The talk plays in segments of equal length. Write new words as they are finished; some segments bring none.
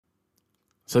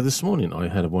So this morning I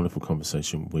had a wonderful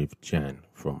conversation with Jan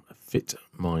from Fit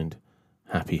Mind,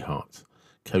 Happy Heart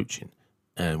Coaching,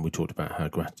 and we talked about her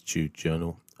gratitude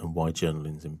journal and why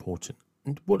journaling is important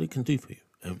and what it can do for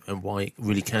you and why it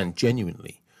really can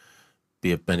genuinely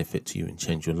be of benefit to you and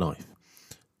change your life.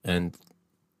 And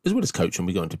as well as coaching,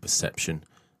 we got into perception,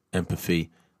 empathy,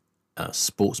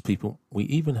 sports people. We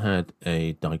even had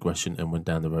a digression and went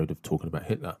down the road of talking about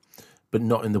Hitler, but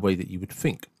not in the way that you would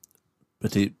think.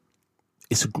 But it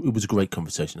was a great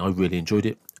conversation. I really enjoyed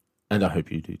it, and I hope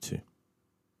you do too.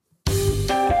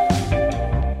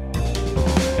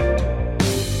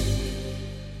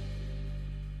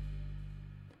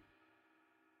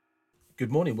 Good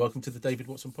morning. Welcome to the David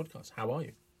Watson podcast. How are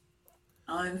you?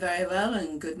 I'm very well,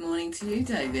 and good morning to you,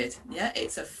 David. Yeah,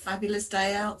 it's a fabulous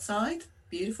day outside.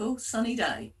 Beautiful, sunny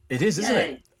day. It is, isn't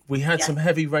it? We had some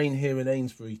heavy rain here in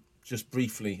Amesbury just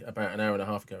briefly about an hour and a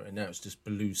half ago, and now it's just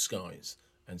blue skies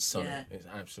and sunny. Yeah. It's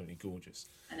absolutely gorgeous.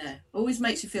 I know. Always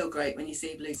makes you feel great when you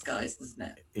see blue skies, doesn't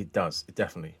it? It does. It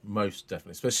definitely. Most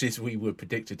definitely. Especially as we were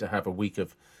predicted to have a week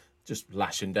of just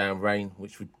lashing down rain,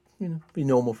 which would be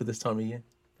normal for this time of year.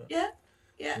 But, yeah,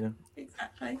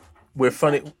 exactly. We're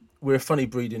a funny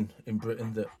breed in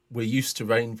Britain that we're used to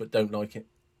rain but don't like it.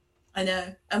 I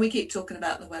know. And we keep talking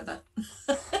about the weather.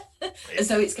 As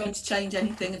though it's going to change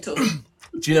anything at all.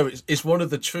 Do you know, it's one of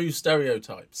the true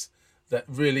stereotypes that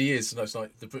really is. It's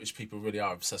like the British people really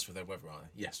are obsessed with their weather,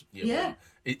 aren't they? Yes. Yeah.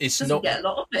 It's doesn't not get a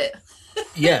lot of it.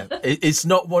 Yeah. It's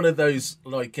not one of those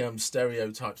like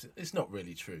stereotypes. It's not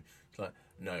really true. It's like,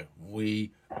 no,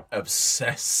 we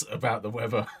obsess about the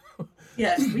weather.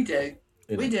 Yeah, we do.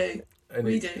 We do.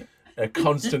 A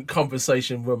constant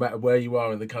conversation no matter where you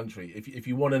are in the country. If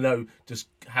you want to know, just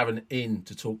have an in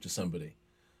to talk to somebody.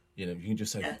 You can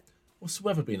just say, what's the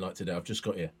weather been like today? I've just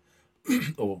got here.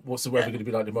 Or what's the weather going to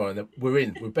be like tomorrow? And then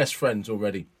we're best friends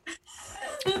already.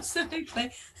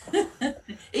 Absolutely.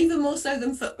 Even more so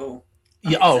than football.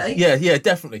 Yeah,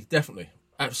 definitely.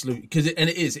 Absolutely. Because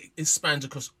it spans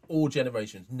across all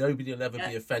generations. Nobody will ever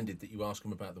be offended that you ask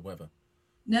them about the weather.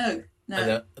 No.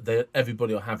 And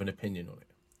everybody will have an opinion on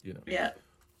it, Yeah.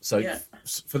 So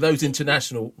for those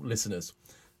international listeners,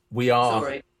 we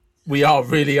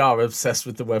really are obsessed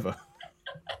with the weather.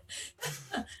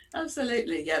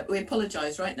 Absolutely, yeah. We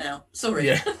apologise right now.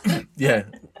 Sorry. Yeah.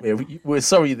 We're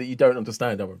sorry that you don't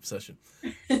understand our obsession.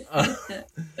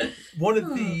 One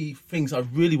of the things I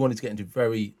really wanted to get into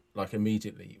very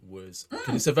immediately was,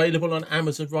 because it's available on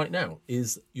Amazon right now,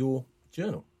 is your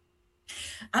journal.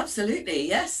 Absolutely,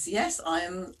 yes. I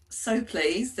am so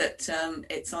pleased that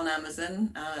it's on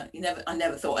Amazon. I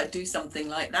never thought I'd do something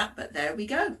like that, but there we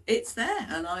go. It's there,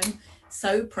 and I'm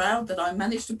so proud that I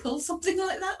managed to pull something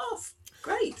like that off.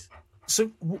 Great.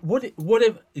 So what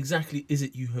exactly is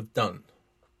it you have done?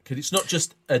 Because it's not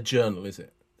just a journal, is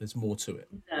it? There's more to it.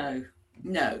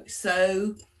 No.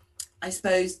 So I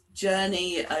suppose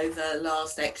journey over the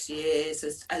last X years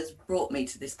has brought me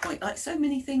to this point, like so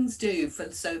many things do for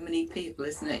so many people,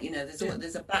 isn't it?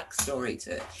 There's a backstory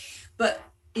to it. But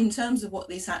in terms of what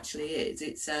this actually is,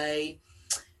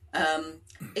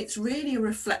 it's really a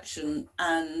reflection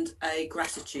and a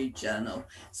gratitude journal.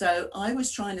 So I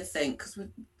was trying to think, because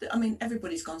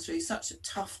everybody's gone through such a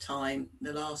tough time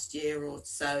the last year or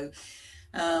so.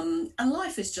 And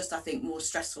life is just, I think, more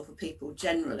stressful for people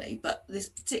generally, but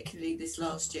particularly this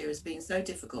last year has been so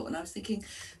difficult. And I was thinking,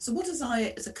 so what does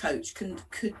I, as a coach,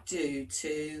 could do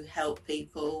to help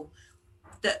people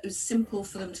that was simple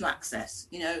for them to access?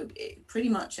 Pretty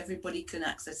much everybody can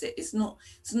access it. It's not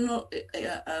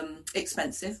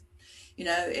expensive.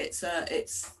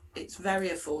 It's very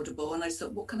affordable. And I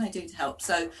thought, what can I do to help?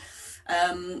 So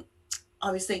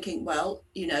I was thinking,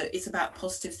 it's about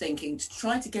positive thinking, to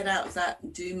try to get out of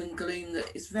that doom and gloom that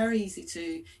is very easy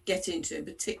to get into,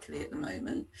 particularly at the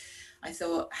moment. I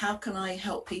thought, how can I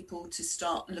help people to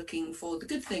start looking for the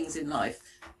good things in life?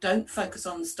 Don't focus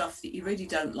on the stuff that you really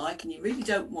don't like and you really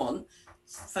don't want.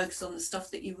 Focus on the stuff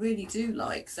that you really do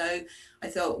like. So I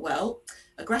thought,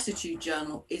 a gratitude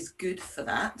journal is good for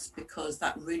that, because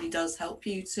that really does help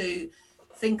you to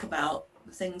think about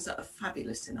the things that are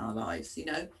fabulous in our lives,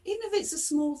 even if it's a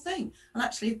small thing. And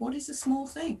actually, what is a small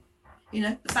thing?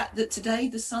 The fact that today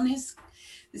the sun is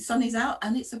out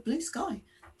and it's a blue sky.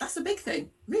 That's a big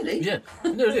thing, really. Yeah,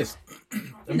 no, it is.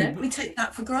 We take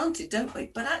that for granted, don't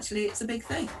we? But actually, it's a big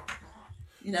thing.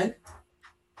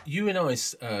 You and I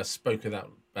spoke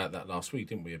about that last week,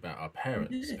 didn't we? About our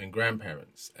parents and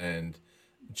grandparents and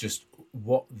just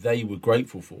what they were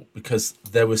grateful for, because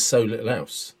there was so little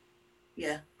else.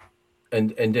 Yeah.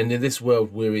 And in this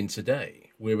world we're in today,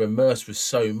 we're immersed with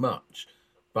so much,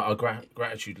 but our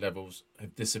gratitude levels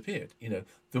have disappeared.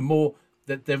 The more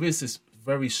that there is this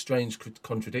very strange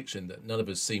contradiction that none of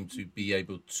us seem to be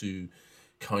able to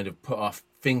kind of put our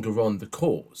finger on the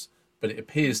cause. But it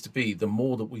appears to be the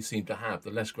more that we seem to have,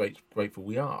 the less grateful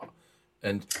we are.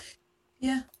 And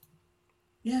Yeah,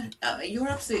 yeah, you're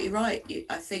absolutely right.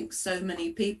 I think so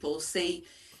many people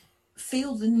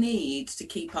feel the need to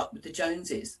keep up with the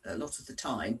Joneses a lot of the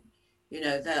time. You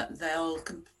know, that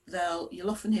you'll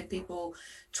often hear people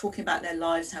talking about their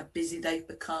lives, how busy they've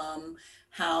become,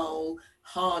 how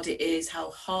hard it is, how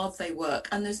hard they work,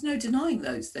 and there's no denying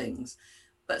those things.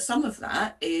 But some of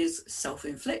that is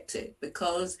self-inflicted,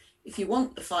 because if you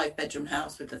want the 5 bedroom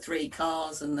house with the 3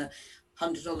 cars and the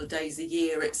 $100 a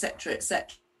year, etc.,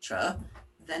 etc.,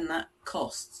 then that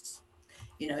costs.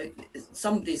 You know,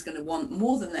 somebody's going to want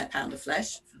more than their pound of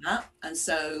flesh for that, and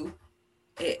so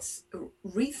it's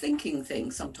rethinking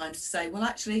things sometimes to say, well,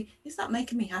 actually, is that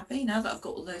making me happy now that I've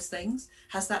got all those things?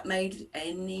 Has that made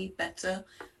any better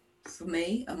for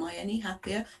me? Am I any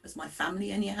happier? Is my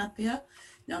family any happier?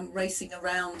 You know, I'm racing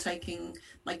around taking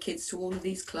my kids to all of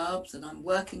these clubs, and I'm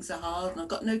working so hard, and I've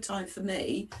got no time for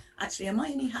me. Actually, am I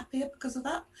any happier because of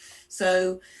that?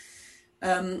 So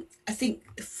I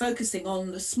think focusing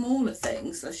on the smaller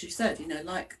things, as you said, you know,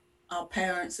 like our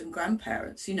parents and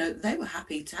grandparents, you know, they were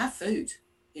happy to have food.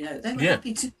 You know, they were yeah,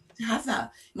 happy to have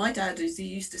that. My dad, as he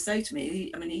used to say to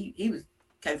me, he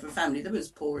came from a family that was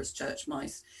poor as church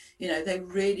mice. You know, they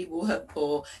really were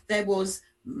poor. There was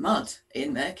mud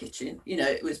in their kitchen. You know,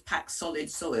 it was packed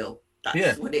solid soil. yeah,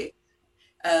 That's what it.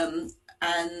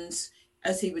 And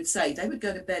as he would say, they would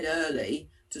go to bed early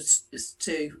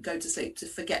to go to sleep, to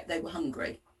forget they were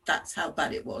hungry. That's how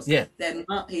bad it was. yeah.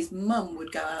 His mum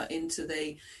would go out into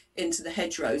the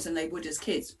hedgerows, and they would, as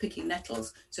kids, picking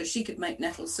nettles so she could make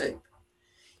nettle soup.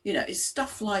 You know, it's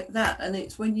stuff like that. And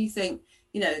it's when you think,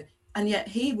 you know, and yet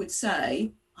he would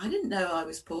say, I didn't know I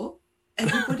was poor.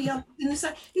 Everybody else was in the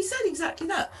same. He said exactly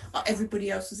that. Everybody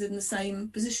else was in the same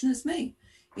position as me.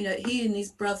 You know, he and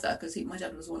his brother, because my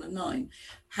dad was one of 9,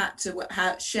 had to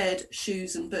shared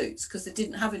shoes and boots because they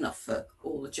didn't have enough for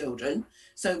all the children.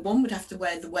 So one would have to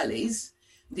wear the wellies,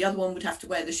 the other one would have to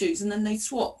wear the shoes, and then they'd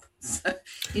swap. So,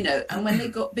 you know, and when they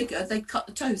got bigger, they'd cut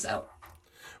the toes out.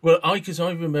 Well, because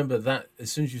I remember that,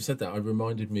 as soon as you said that, I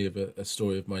reminded me of a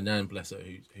story of my nan, bless her,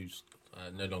 who's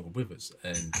no longer with us.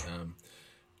 And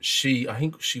I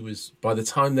think she was, by the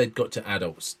time they'd got to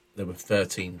adults, there were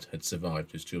 13 had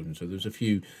survived as children. So there was a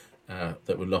few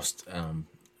that were lost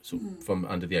sort of from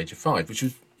under the age of 5, which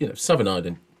was, you know, Southern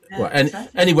Ireland. Well, and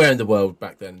Exactly. anywhere in the world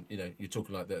back then, you know, you're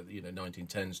talking like the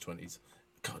 1910s, 20s,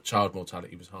 child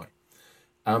mortality was high.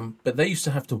 But they used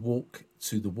to have to walk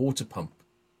to the water pump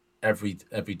every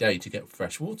day to get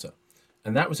fresh water,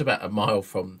 and that was about a mile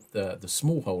from the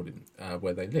small holding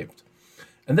where they lived,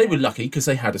 and they were lucky because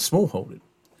they had a small holding,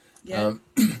 Yeah.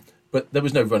 but there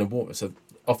was no running water, so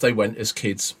off they went as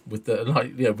kids with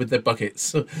with their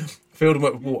buckets, filled them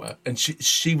up with water, and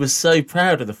she was so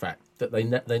proud of the fact that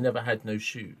they never had no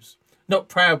shoes. Not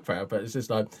proud, but it's just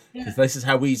like, this is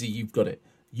how easy you've got it.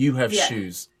 You have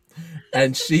shoes.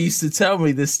 And she used to tell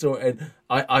me this story, and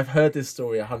I've heard this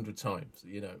story 100 times,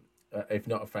 you know, if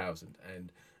not 1,000.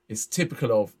 And it's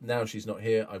typical of, now she's not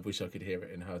here, I wish I could hear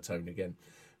it in her tone again.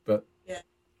 But Yeah.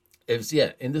 it was,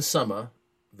 in the summer,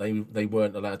 they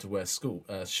weren't allowed to wear school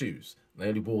shoes. They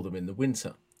only wore them in the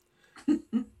winter.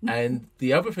 And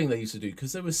the other thing they used to do,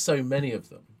 because there was so many of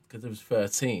them, because there was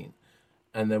 13,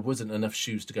 and there wasn't enough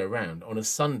shoes to go around, on a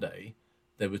Sunday,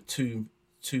 there were two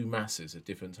masses at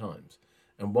different times.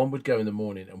 And one would go in the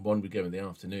morning and one would go in the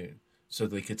afternoon, so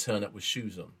they could turn up with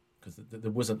shoes on, because there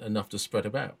wasn't enough to spread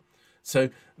about. So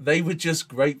they were just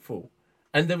grateful.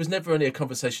 And there was never only a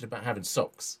conversation about having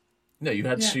socks. No, you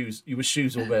had shoes. You were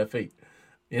shoes or bare feet,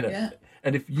 you know. Yeah.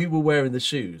 And if you were wearing the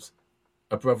shoes,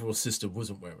 a brother or sister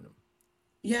wasn't wearing them.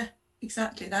 Yeah,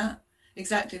 exactly that.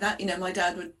 Exactly that. You know, my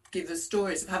dad would give us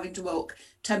stories of having to walk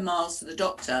 10 miles to the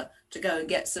doctor to go and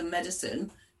get some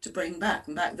medicine to bring back.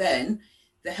 And back then,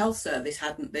 the health service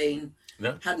hadn't been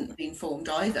No. formed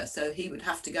either. So he would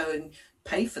have to go and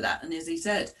pay for that. And as he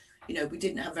said, you know, we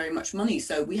didn't have very much money,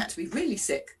 so we had to be really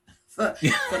sick for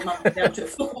mum to be able to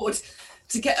afford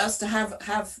to get us to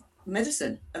have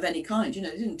medicine of any kind. You know,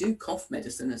 they didn't do cough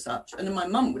medicine as such. And then my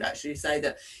mum would actually say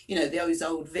that, you know, those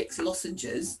old Vicks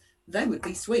lozenges, they would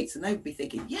be sweets, and they would be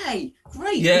thinking, yay,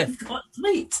 great, Yeah. we've got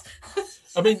sweets.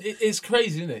 I mean, it's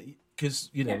crazy, isn't it? Because,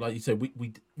 you know, like you said,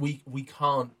 we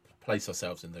can't place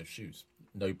ourselves in those shoes.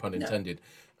 No pun intended.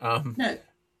 No.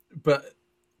 But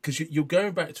because you're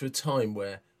going back to a time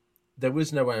where there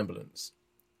was no ambulance.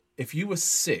 If you were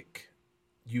sick,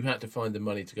 you had to find the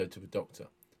money to go to a doctor.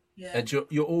 Yeah. And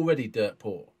you're already dirt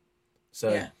poor.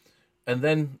 So Yeah. And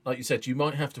then, like you said, you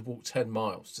might have to walk 10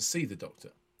 miles to see the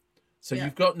doctor. So Yeah.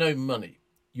 you've got no money.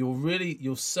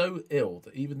 You're so ill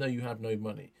that even though you have no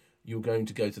money, you're going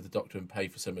to go to the doctor and pay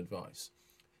for some advice.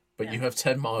 But Yeah. you have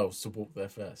 10 miles to walk there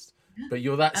first. But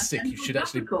you're that sick, you should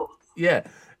actually... Difficult. Yeah.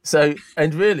 So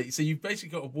you've basically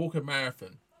got to walk a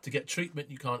marathon to get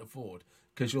treatment you can't afford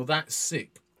because you're that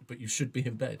sick, but you should be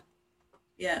in bed.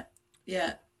 Yeah.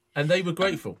 Yeah. And they were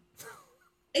grateful.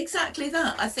 Exactly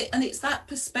that. I think, and it's that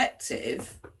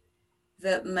perspective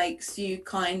that makes you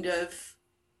kind of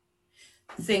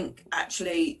think,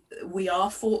 actually, we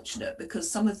are fortunate, because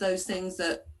some of those things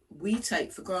that we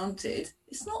take for granted,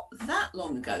 it's not that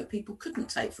long ago people couldn't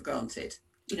take for granted.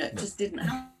 It just didn't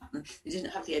happen. They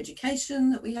didn't have the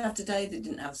education that we have today. They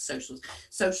didn't have social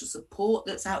support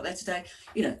that's out there today.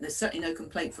 There's certainly no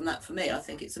complaint from that for me. I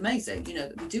think it's amazing,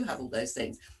 that we do have all those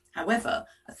things. However,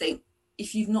 I think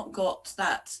if you've not got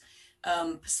that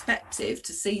perspective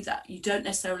to see that, you don't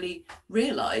necessarily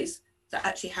realise that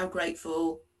actually how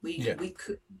grateful we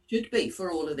should be for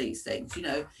all of these things,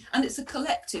 and it's a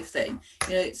collective thing.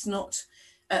 It's not,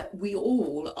 we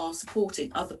all are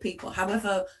supporting other people,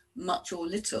 however much or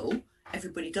little.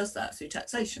 Everybody does that through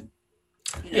taxation.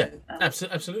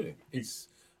 Absolutely. It's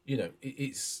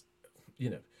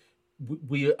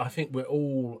I think we're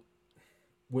all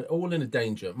in a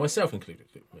danger, myself included,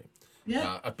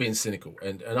 of being cynical,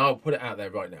 and I'll put it out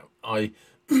there right now.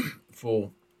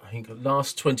 For I think the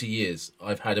last 20 years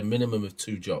I've had a minimum of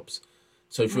 2 jobs,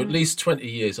 so for at least 20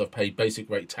 years I've paid basic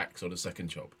rate tax on a second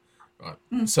job, right?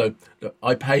 So look,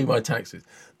 I pay my taxes.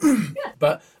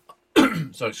 But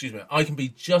so excuse me, I can be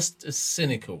just as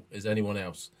cynical as anyone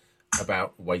else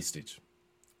about wastage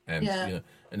and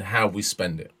and how we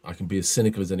spend it. I can be as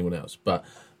cynical as anyone else, but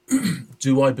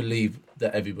do I believe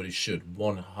that everybody should?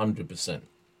 100%.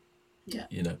 Yeah.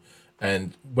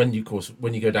 And when you go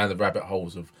down the rabbit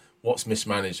holes of what's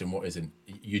mismanaged and what isn't,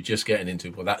 you're just getting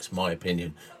into, well, that's my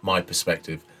opinion, my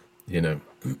perspective, but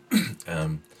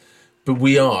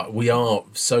we are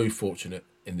so fortunate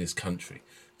in this country.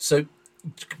 So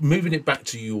moving it back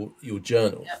to your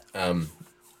journal,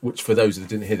 which for those that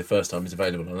didn't hear the first time is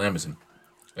available on Amazon,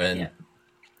 and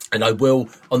I will,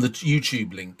 on the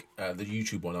YouTube link, the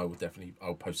YouTube one,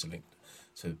 I'll post a link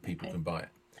so that people can buy it.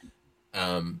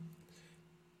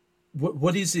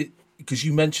 What is it? Because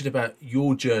you mentioned about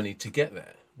your journey to get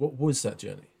there. What was that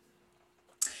journey?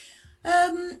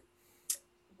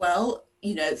 Well,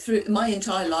 through my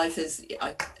entire life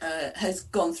has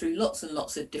gone through lots and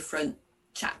lots of different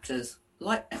chapters,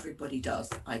 like everybody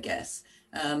does, I guess.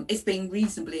 It's been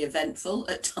reasonably eventful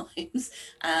at times,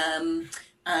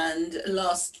 and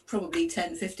last probably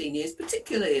 10, 15 years,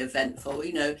 particularly eventful.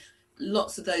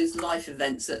 Lots of those life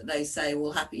events that they say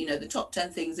will happen, the top 10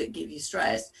 things that give you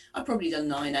stress, I've probably done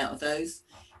 9 out of those,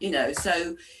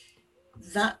 so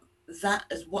that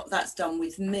is what that's done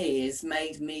with me, is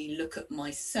made me look at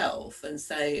myself and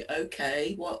say,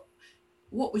 okay, what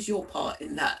was your part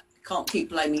in that? Can't keep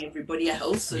blaming everybody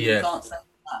else, and you can't say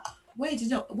that.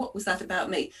 What was that about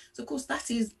me? So of course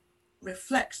that is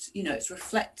it's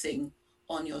reflecting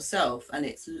on yourself, and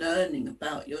it's learning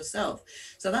about yourself.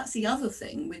 So that's the other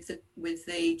thing with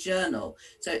the journal.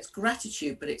 So it's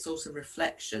gratitude, but it's also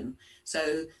reflection.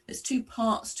 So there's 2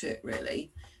 parts to it,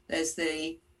 really. There's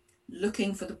the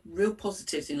looking for the real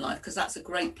positives in life, because that's a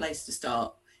great place to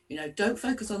start. Don't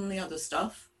focus on the other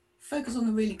stuff, focus on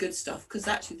the really good stuff, because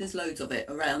actually there's loads of it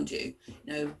around you.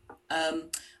 And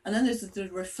then there's the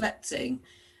reflecting,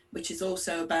 which is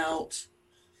also about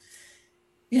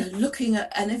looking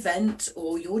at an event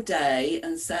or your day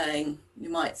and saying, you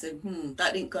might say,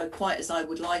 that didn't go quite as I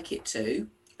would like it to.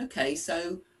 Okay,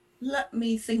 so let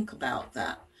me think about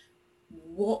that.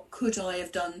 What could I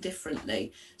have done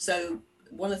differently? So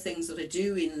one of the things that I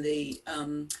do in the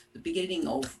beginning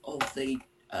of the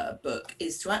book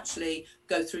is to actually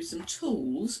go through some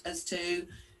tools as to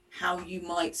how you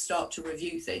might start to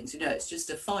review things. It's just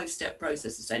a 5-step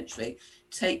process, essentially,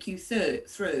 take you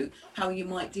through how you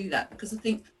might do that, because I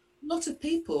think a lot of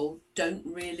people don't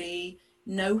really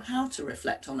know how to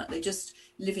reflect on that. They just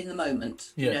live in the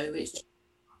moment. It's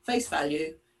face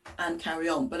value and carry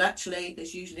on, but actually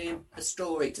there's usually a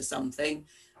story to something,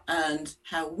 and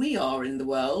how we are in the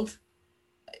world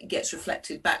gets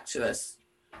reflected back to us.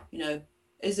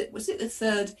 Is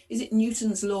it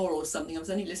Newton's law or something? I was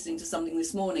only listening to something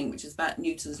this morning which is about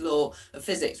Newton's law of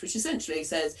physics, which essentially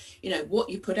says, what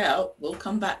you put out will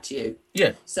come back to you.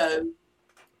 Yeah. So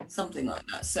something like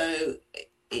that. So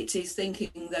it is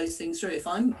thinking those things through. If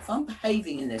I'm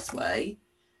behaving in this way,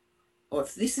 or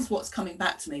if this is what's coming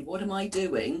back to me, what am I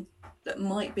doing that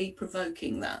might be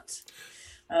provoking that?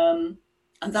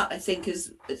 and that I think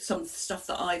is some stuff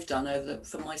that I've done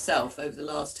for myself over the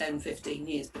last 10, 15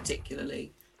 years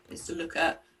particularly, is to look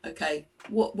at, okay,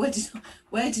 where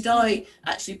did I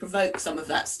actually provoke some of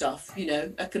that stuff? You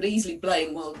know, I could easily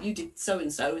blame, well, you did so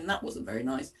and so and that wasn't very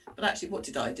nice, but actually what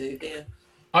did I do here?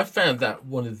 I found that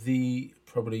one of the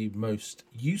probably most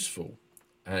useful,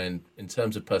 and in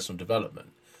terms of personal development,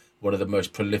 one of the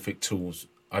most prolific tools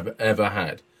I've ever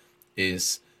had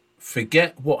is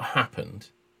forget what happened.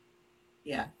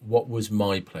 Yeah. What was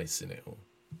my place in it all?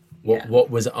 Yeah. What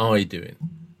was I doing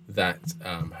that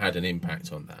had an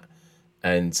impact on that?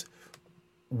 And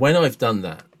when I've done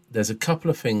that, there's a couple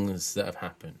of things that have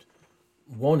happened.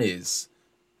 One is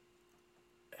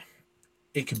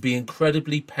it can be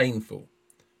incredibly painful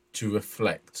to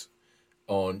reflect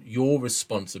on your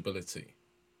responsibility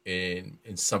in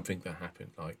something that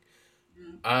happened. Like,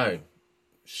 oh,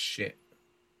 shit.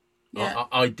 Yeah.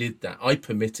 I did that. I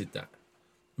permitted that.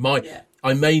 Yeah.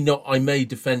 I may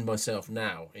defend myself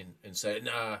now and say,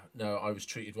 no, I was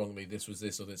treated wrongly. This was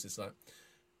this or this. It's like,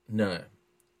 no,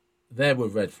 there were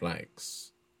red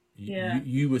flags.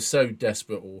 You were so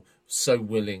desperate or so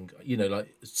willing,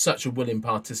 like such a willing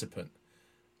participant.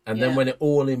 And then when it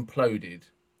all imploded,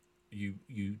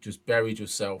 you just buried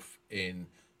yourself in,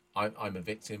 I'm a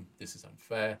victim. This is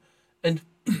unfair. And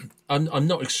I'm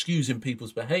not excusing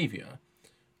people's behavior.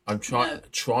 I'm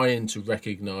trying to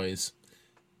recognize,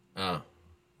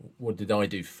 what did I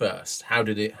do first? How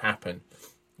did it happen?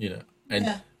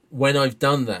 And when I've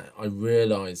done that, I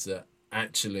realize that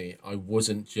actually I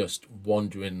wasn't just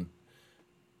wandering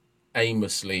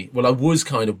aimlessly. Well, I was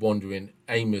kind of wandering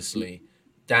aimlessly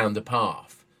down the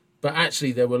path, but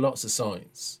actually there were lots of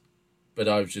signs. But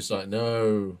I was just like,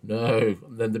 no.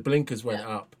 And then the blinkers went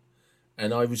up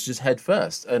and I was just head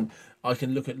first. And I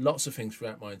can look at lots of things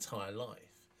throughout my entire life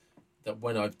that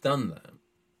when I've done that,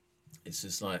 it's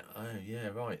just like, oh, yeah,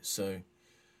 right. So,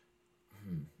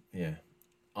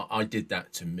 I did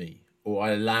that to me, or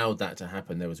I allowed that to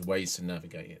happen. There was ways to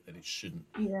navigate it that it shouldn't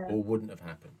or wouldn't have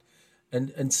happened.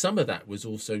 And some of that was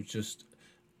also just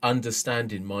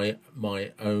understanding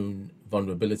my own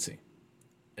vulnerability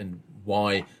and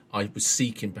why I was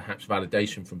seeking perhaps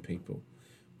validation from people,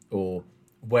 or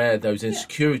where those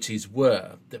insecurities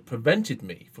were that prevented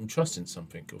me from trusting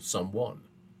something or someone.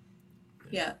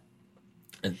 Yeah.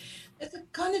 And there's a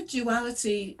kind of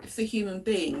duality for human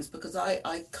beings, because I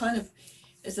kind of,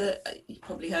 you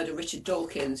probably heard of Richard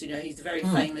Dawkins, he's a very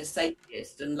famous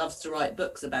atheist and loves to write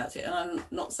books about it. And I'm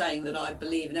not saying that I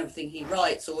believe in everything he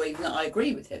writes or even that I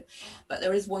agree with him, but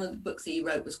there is one of the books that he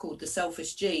wrote was called The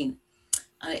Selfish Gene.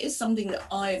 And it is something that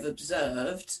I've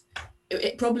observed,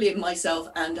 it probably in myself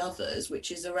and others, which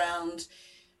is around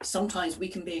sometimes we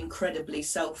can be incredibly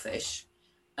selfish.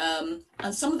 And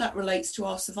some of that relates to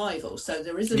our survival. So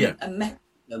there is a mechanism.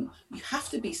 You have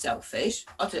to be selfish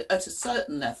at a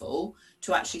certain level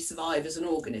to actually survive as an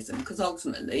organism, because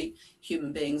ultimately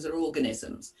human beings are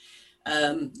organisms,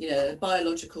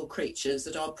 biological creatures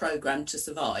that are programmed to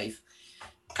survive.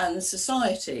 And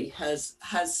society has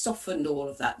softened all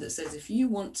of that says if you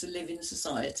want to live in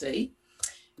society,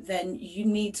 then you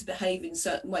need to behave in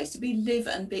certain ways to live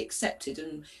and be accepted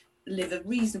and live a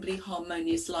reasonably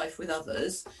harmonious life with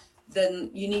others. Then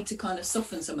you need to kind of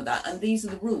soften some of that, and these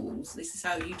are the rules. This is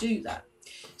how you do that.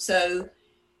 So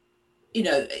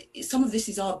some of this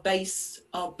is our base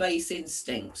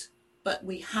instinct, but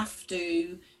we have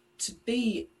to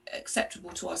be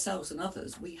acceptable to ourselves and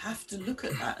others. We have to look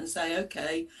at that and say,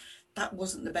 okay, that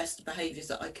wasn't the best behaviors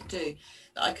that I could do,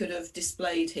 that I could have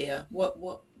displayed here.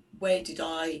 Where did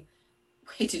I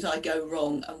go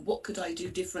wrong, and what could I do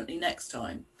differently next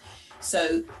time?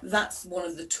 So that's one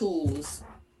of the tools,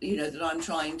 that I'm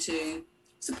trying to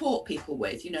support people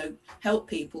with, help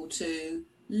people to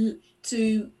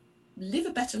live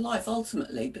a better life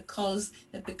ultimately, because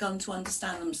they've begun to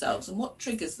understand themselves and what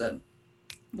triggers them.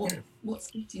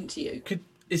 What's getting to you?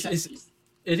 It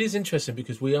is interesting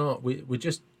because we're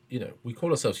just, we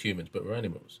call ourselves humans, but we're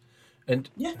animals. And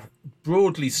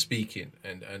broadly speaking,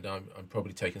 and I'm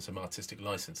probably taking some artistic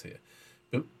license here,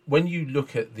 but when you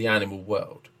look at the animal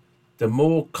world, the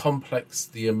more complex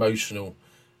the emotional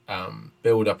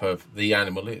build-up of the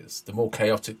animal is, the more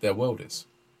chaotic their world is.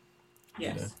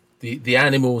 Yes. The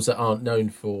animals that aren't known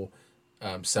for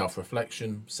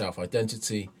self-reflection,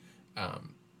 self-identity,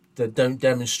 that don't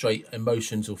demonstrate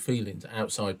emotions or feelings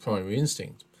outside primary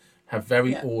instinct, have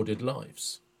very ordered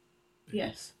lives.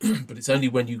 Yes. But it's only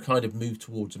when you kind of move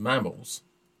towards mammals,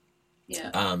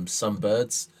 some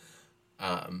birds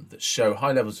that show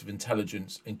high levels of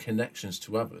intelligence and connections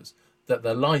to others, that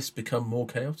their lives become more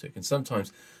chaotic. And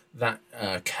sometimes that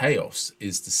chaos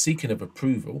is the seeking of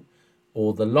approval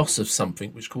or the loss of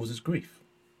something which causes grief.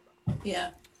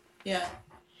 Yeah. Yeah.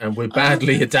 And we're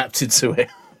badly adapted to it.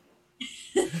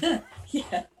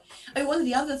 Yeah. I mean, one of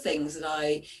the other things that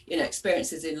I,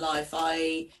 experiences in life,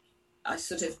 I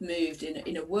sort of moved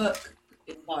in a work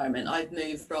environment. I've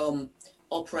moved from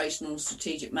operational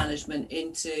strategic management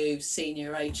into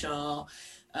senior HR,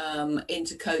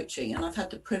 into coaching, and I've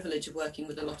had the privilege of working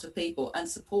with a lot of people and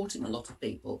supporting a lot of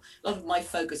people. A lot of my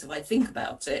focus, if I think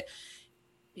about it,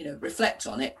 reflect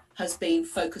on it, has been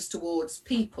focused towards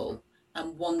people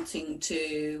and wanting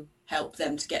to help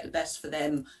them to get the best for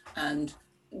them and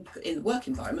in the work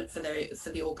environment for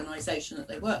the organisation that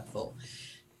they work for.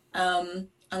 And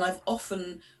I've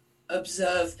often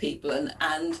observed people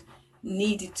and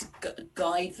needed to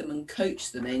guide them and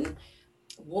coach them in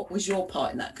what was your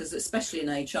part in that, because especially in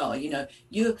HR,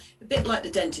 you're a bit like the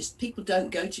dentist. People don't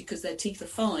go to you because their teeth are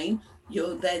fine.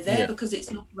 They're there because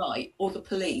it's not right, or the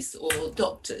police or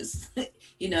doctors.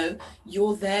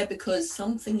 You're there because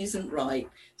something isn't right.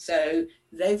 So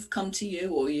they've come to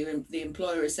you, or the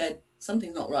employer has said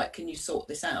something's not right. Can you sort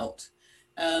this out?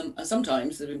 And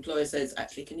sometimes the employer says,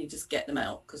 actually, can you just get them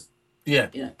out? Because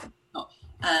not.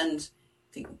 And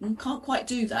think, can't quite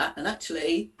do that. And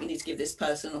actually, we need to give this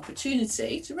person an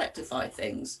opportunity to rectify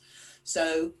things.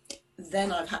 So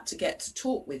then I've had to get to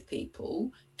talk with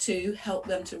people to help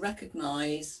them to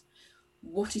recognise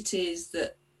what it is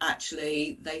that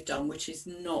actually they've done, which is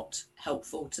not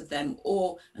helpful to them,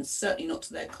 and certainly not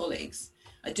to their colleagues.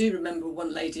 I do remember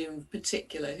one lady in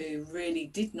particular who really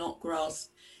did not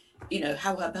grasp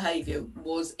how her behaviour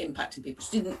was impacting people.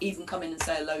 She didn't even come in and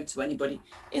say hello to anybody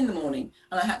in the morning.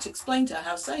 And I had to explain to her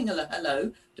how saying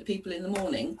hello to people in the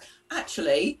morning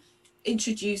actually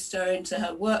introduced her into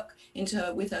her work,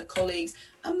 with her colleagues,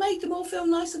 and made them all feel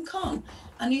nice and calm.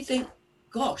 And you think,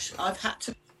 gosh, I've had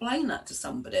to explain that to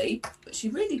somebody, but she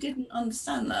really didn't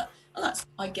understand that. And that's,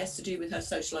 I guess, to do with her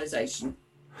socialisation.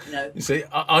 You see,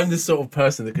 I'm the sort of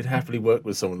person that could happily work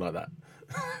with someone like that.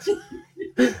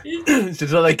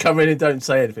 So they come in and don't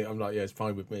say anything. I'm like, yeah, it's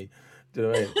fine with me. Do you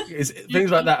know what I mean? Things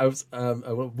like that.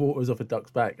 Water was off a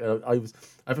duck's back. I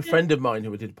have a friend of mine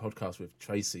who I did a podcast with,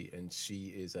 Tracy, and she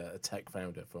is a tech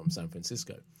founder from San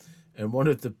Francisco. And one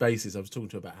of the bases, I was talking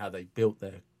to her about how they built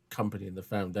their company and the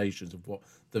foundations of what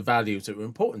the values that were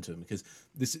important to them, because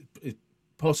this is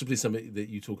possibly something that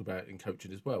you talk about in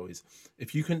coaching as well, is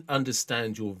if you can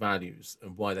understand your values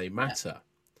and why they matter,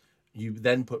 you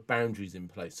then put boundaries in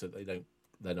place so that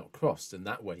they're not crossed, and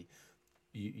that way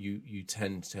you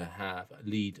tend to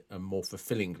lead a more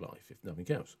fulfilling life, if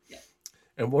nothing else. Yeah.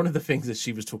 And one of the things that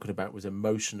she was talking about was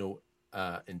emotional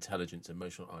intelligence,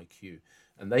 emotional IQ,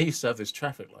 and they used to have this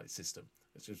traffic light system.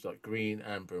 It's just like green,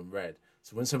 amber, and red.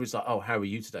 So when somebody's like, "Oh, how are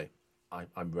you today?"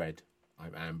 I'm red,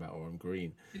 I'm amber, or I'm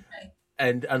green. Okay.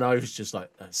 And I was just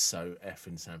like, that's so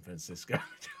effing San Francisco.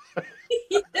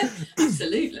 Yeah,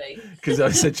 absolutely. Because I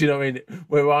said, you know what I mean?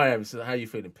 Where I am, so how are you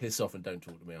feeling? Piss off and don't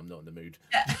talk to me. I'm not in the mood.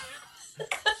 Yeah.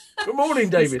 Good morning,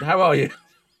 David. How are you?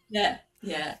 Yeah.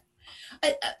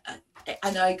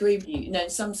 And I agree with you. In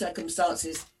some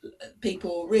circumstances,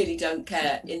 people really don't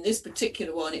care. In this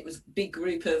particular one, it was a big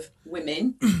group of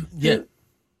women. Yeah.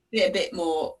 A bit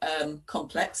more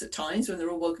complex at times when they're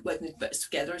all working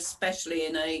together, especially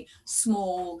in a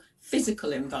small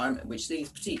physical environment, which these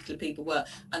particular people were,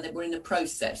 and they were in a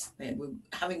process. They were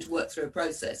having to work through a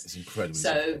process. It's incredible.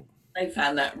 So they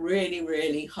found that really,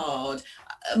 really hard,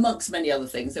 amongst many other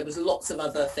things. There was lots of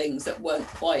other things that weren't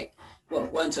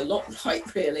a lot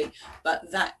right, really,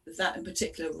 but that in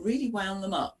particular really wound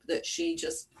them up, that she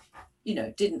just,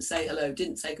 didn't say hello,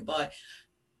 didn't say goodbye,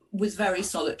 was very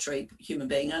solitary human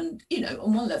being. And,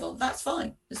 on one level, that's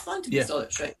fine. It's fine to be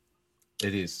solitary.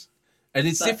 It is. And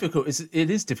it's difficult. It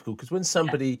is difficult because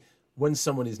when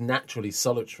someone is naturally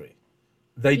solitary,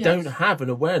 they don't have an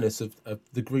awareness of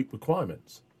the group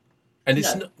requirements. And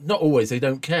it's not always they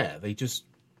don't care. They just,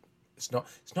 it's not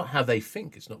how they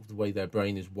think. It's not the way their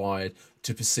brain is wired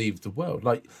to perceive the world.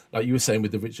 Like you were saying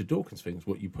with the Richard Dawkins things,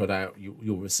 what you put out,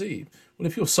 you'll receive. Well,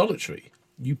 if you're solitary,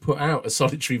 you put out a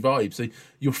solitary vibe. So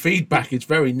your feedback is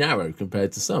very narrow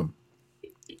compared to some.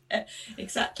 Yeah,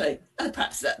 exactly. And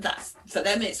perhaps that's for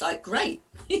them, it's like, great,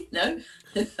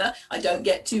 I don't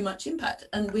get too much impact.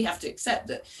 And we have to accept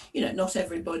that, not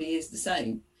everybody is the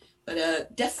same.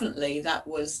 But definitely that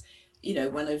was,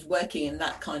 when I was working in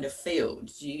that kind of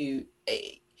field,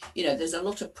 there's a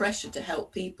lot of pressure to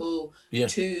help people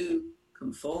to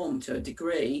conform to a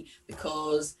degree,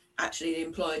 because actually the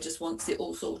employer just wants it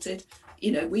all sorted.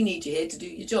 We need you here to do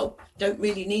your job. Don't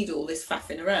really need all this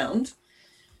faffing around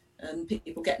and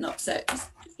people getting upset. Just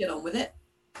get on with it.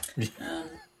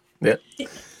 Yeah.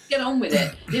 Get on with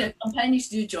it. You know, I'm paying you to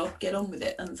do a job, get on with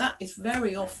it. And that is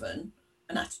very often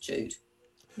an attitude,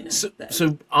 you know.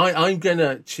 So I'm going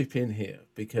to chip in here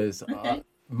because Okay.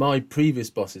 my previous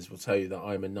bosses will tell you that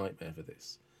I'm a nightmare for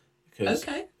this. Because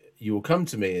Okay. you will come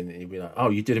to me and you'll be like, oh,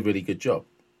 you did a really good job.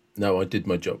 No, I did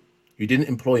my job. You didn't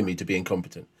employ me to be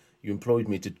incompetent. You employed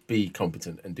me to be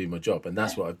competent and do my job. And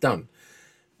that's Yeah. what I've done.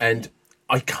 And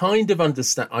I kind of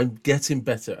understand. I'm getting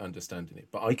better at understanding it,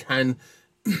 but I can,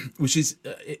 which is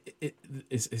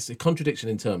it's a contradiction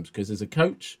in terms because as a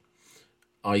coach,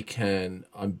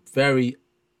 I'm very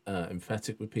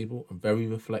emphatic with people. I'm very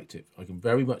reflective. I can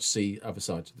very much see other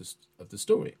sides of the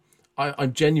story.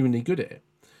 I'm genuinely good at it.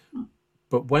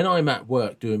 But when I'm at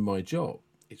work doing my job,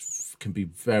 it can be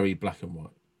very black and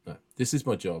white. No, this is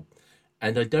my job,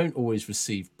 and I don't always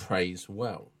receive praise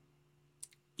well.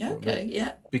 Yeah. Okay.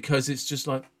 Yeah. Because it's just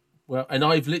like, well, and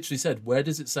I've literally said, where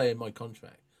does it say in my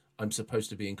contract I'm supposed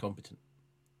to be incompetent?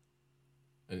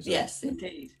 And it's Yes,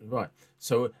 indeed. right.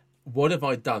 So what have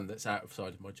I done that's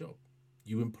outside of my job?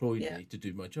 You employed Yeah. me to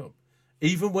do my job.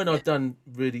 Even when I've done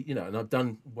really, and I've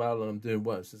done well and I'm doing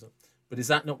well. But is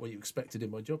that not what you expected in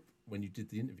my job when you did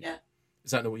the interview? Yeah.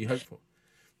 Is that not what you hoped for?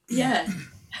 Yeah.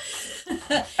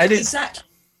 And it's Exactly.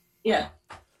 Yeah.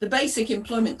 The basic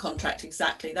employment contract,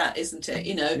 exactly that, isn't it?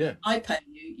 You know, yeah, I pay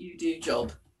you, you do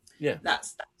job. yeah,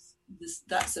 That's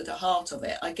at the heart of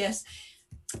it. I guess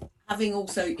having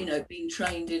also, you know, been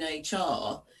trained in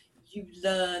HR, you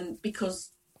learn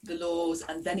because the laws,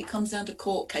 and then it comes down to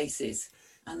court cases.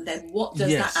 And then what does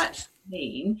that yes, actually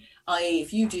mean? I.e.,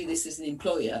 if you do this as an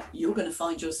employer, you're going to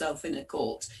find yourself in a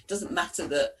court. It doesn't matter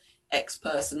that X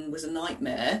person was a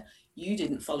nightmare. You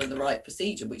didn't follow the right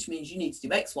procedure, which means you need to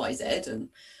do X, Y, Z, and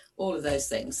all of those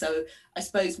things. So I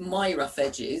suppose my rough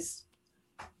edges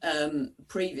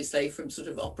previously from sort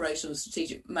of operational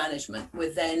strategic management were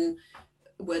then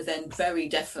very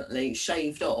definitely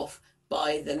shaved off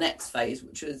by the next phase,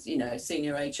 which was, you know,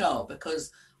 senior HR,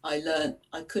 because I learned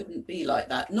I couldn't be like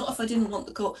that. Not if I didn't want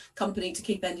the company to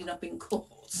keep ending up in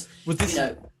courts, well, you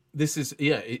know. this is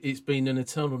yeah. It's been an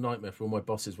eternal nightmare for all my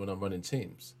bosses when I'm running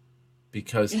teams,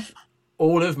 because Yeah,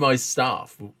 all of my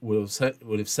staff will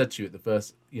have said to you at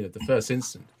the first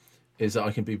instant, is that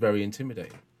I can be very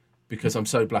intimidating because I'm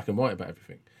so black and white about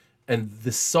everything. And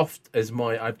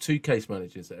I have two case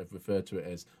managers that have referred to it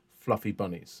as fluffy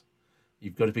bunnies.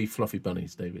 You've got to be fluffy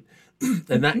bunnies, David.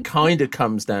 And that kind of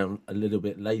comes down a little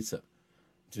bit later.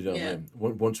 Do you know what I yeah,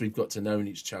 mean? Once we've got to know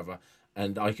each other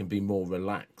and I can be more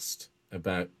relaxed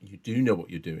about you do know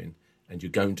what you're doing and you're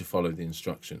going to follow the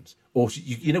instructions. Or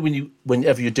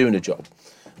whenever you're doing a job,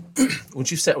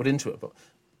 once you've settled into it, but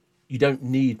you don't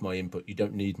need my input, you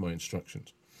don't need my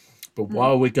instructions. But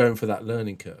while we're going for that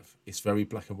learning curve, it's very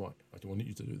black and white. I don't want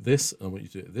you to do this. I want you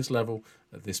to do it at this level,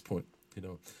 at this point.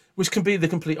 Which can be the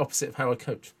complete opposite of how I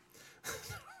coach,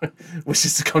 which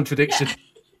is the contradiction. yeah.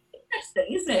 Interesting,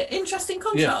 isn't it? Interesting Yeah,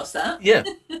 contrast that. yeah,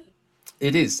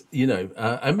 it is.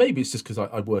 And maybe it's just because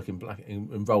I work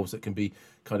in roles that can be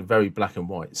kind of very black and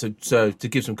white. So to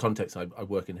give some context, I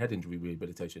work in head injury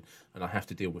rehabilitation, and I have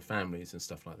to deal with families and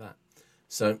stuff like that.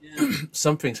 So Yeah,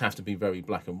 some things have to be very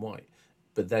black and white.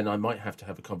 But then I might have to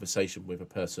have a conversation with a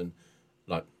person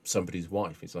like somebody's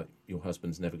wife. It's like your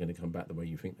husband's never going to come back the way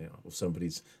you think they are, or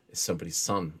somebody's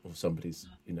son, or somebody's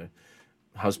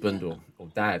husband yeah, or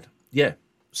dad. Yeah.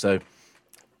 So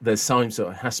there's times that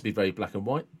it has to be very black and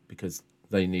white because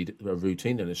they need a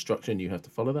routine and a structure, and you have to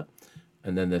follow that.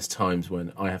 And then there's times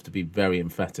when I have to be very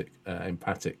empathic, and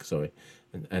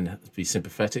be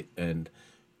sympathetic and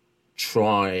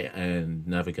try and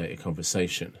navigate a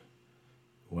conversation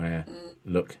where,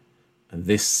 look,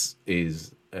 this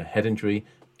is a head injury.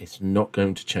 It's not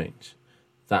going to change.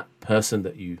 That person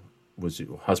that was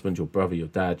your husband, your brother, your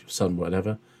dad, your son,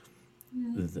 whatever,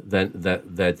 then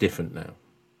they're different now.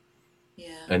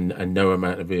 yeah, And no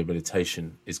amount of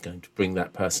rehabilitation is going to bring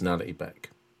that personality back.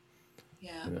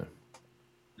 yeah. You know.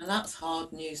 And that's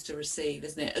hard news to receive,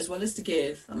 isn't it? As well as to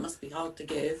give. That must be hard to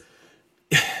give.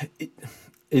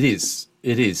 It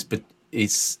is, but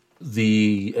it's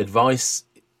the advice.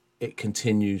 It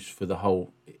continues for the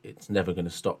whole. It's never going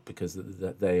to stop because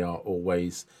they are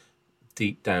always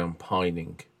deep down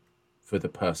pining for the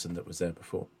person that was there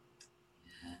before.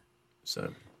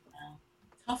 So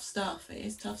Tough stuff. It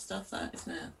is tough stuff, that,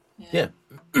 isn't it? Yeah.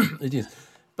 yeah, it is.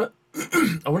 But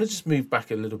I want to just move back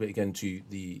a little bit again to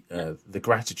the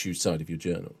gratitude side of your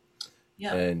journal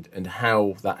Yeah. and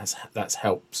how that's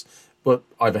helps, but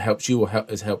either helps you or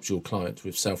has helped your clients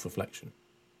with self-reflection.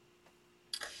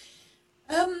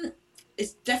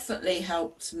 It's definitely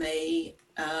helped me.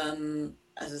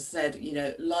 As I said, you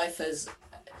know, life as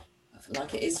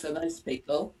like it is for most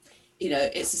people,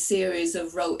 it's a series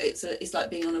of it's like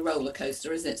being on a roller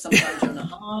coaster, isn't it? Sometimes you're on a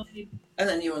high, and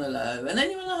then you're on a low, and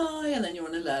then you're on a high, and then you're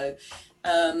on a low.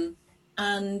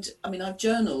 And I mean, I've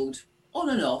journaled on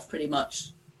and off pretty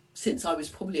much since I was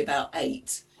probably about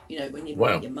 8. When you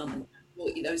Wow. meet your mum and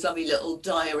bought you those lovely little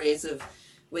diaries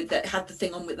with that had the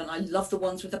thing on with, and I love the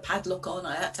ones with the padlock on.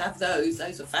 I had to have those.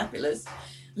 Those are fabulous.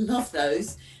 Love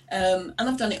those. And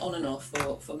I've done it on and off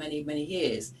for many, many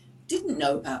years. Didn't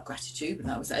know about gratitude when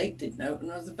I was 8. Didn't know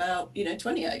when I was about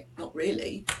 28. Not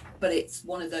really, but it's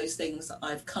one of those things that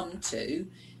I've come to.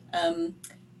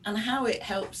 And how it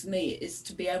helps me is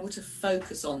to be able to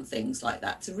focus on things like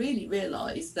that, to really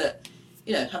realise that,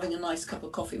 having a nice cup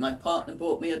of coffee. My partner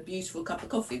bought me a beautiful cup of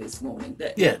coffee this morning.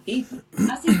 That he,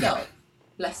 as he does,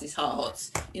 bless his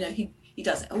heart, he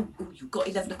does it. Oh, you've got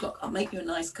 11 o'clock. I'll make you a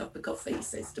nice cup of coffee, he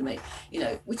says to me,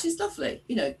 which is lovely.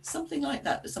 Something like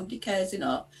that somebody cares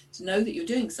enough to know that you're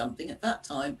doing something at that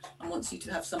time and wants you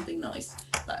to have something nice.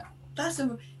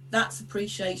 That's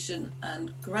appreciation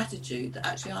and gratitude that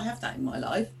actually I have that in my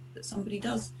life, that somebody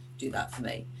does do that for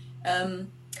me.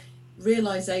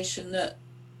 Realization that,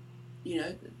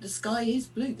 the sky is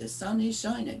blue, the sun is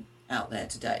shining out there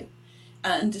today.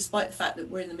 And despite the fact that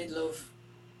we're in the middle of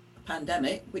a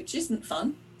pandemic, which isn't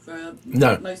fun for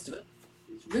most of it,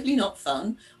 it's really not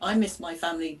fun. I miss my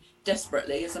family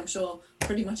desperately, as I'm sure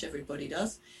pretty much everybody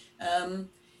does.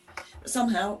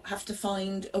 Somehow have to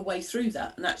find a way through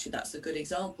that, and actually that's a good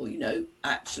example.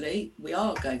 Actually we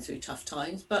are going through tough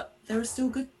times, but there's still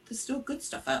good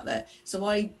stuff out there. So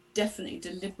I definitely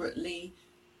deliberately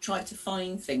try to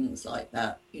find things like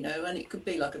that, and it could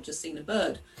be like I've just seen a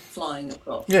bird flying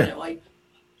across. I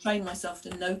train myself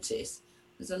to notice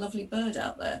there's a lovely bird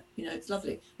out there, it's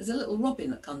lovely. There's a little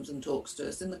robin that comes and talks to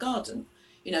us in the garden.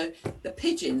 The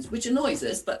pigeons, which annoys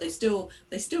us, but they still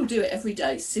do it every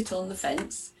day, sit on the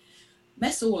fence,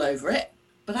 mess all over it,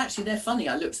 but actually they're funny.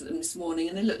 I looked at them this morning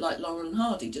and they look like Laurel and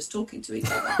Hardy just talking to each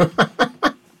other.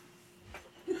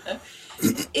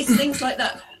 It's things like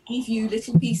that give you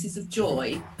little pieces of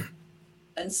joy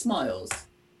and smiles,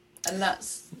 and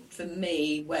that's for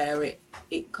me where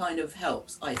it kind of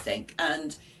helps, I think.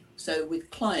 And so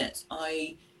with clients,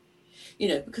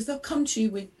 because they'll come to you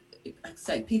with, like I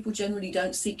say, people generally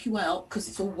don't seek you out because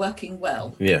it's all working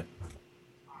well. Yeah.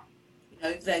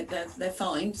 They're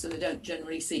fine, so they don't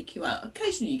generally seek you out.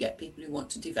 Occasionally you get people who want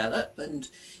to develop and,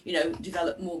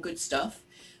 develop more good stuff.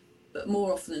 But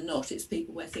more often than not, it's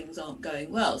people where things aren't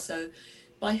going well. So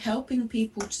by helping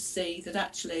people to see that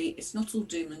actually it's not all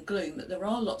doom and gloom, that there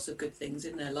are lots of good things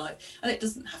in their life. And it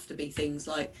doesn't have to be things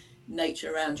like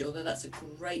nature around you, although that's a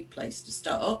great place to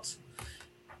start.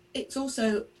 It's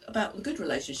also about the good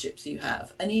relationships you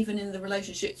have. And even in the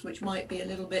relationships which might be a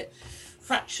little bit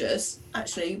fractious,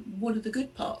 actually, what are the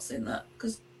good parts in that?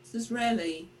 Because it's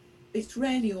rarely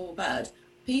all bad.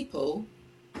 People,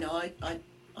 I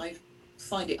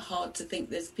find it hard to think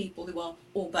there's people who are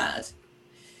all bad.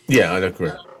 Yeah, I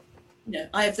agree.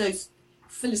 I have those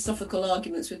philosophical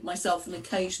arguments with myself and an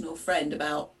occasional friend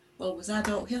about, well, was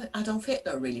Adolf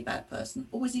Hitler a really bad person?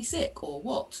 Or was he sick? Or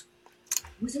what?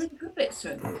 Was there any good bits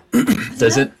to him?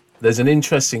 There's an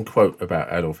interesting quote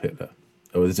about Adolf Hitler.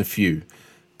 Oh, there's a few.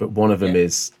 But one of them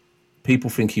is, people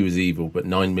think he was evil, but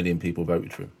 9 million people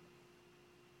voted for him.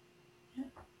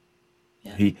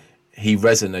 Yeah. He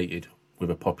resonated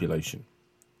with a population.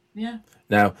 Yeah.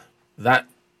 Now, that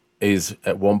is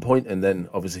at one point, and then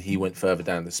obviously he went further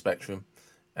down the spectrum.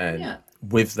 And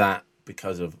with that,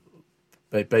 because of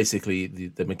basically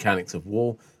the mechanics of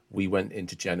war, we went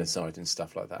into genocide and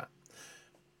stuff like that.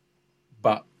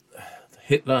 But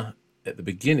Hitler, at the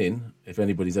beginning, if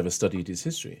anybody's ever studied his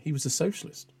history, he was a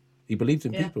socialist. He believed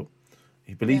in people.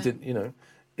 He believed in,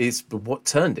 but what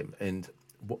turned him and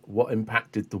what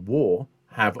impact did the war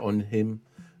have on him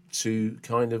to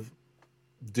kind of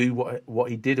do what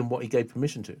he did and what he gave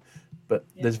permission to? But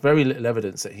there's very little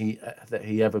evidence that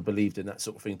he ever believed in that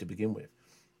sort of thing to begin with.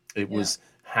 It was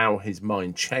how his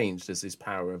mind changed as his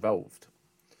power evolved.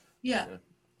 Yeah.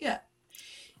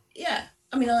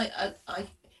 I mean, I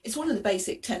it's one of the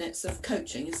basic tenets of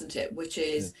coaching, isn't it? Which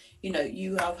is,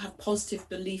 you have positive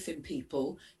belief in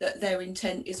people, that their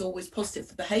intent is always positive.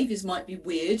 The behaviours might be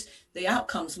weird, the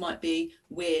outcomes might be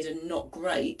weird and not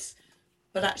great,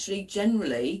 but actually,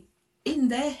 generally, in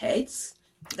their heads,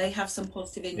 they have some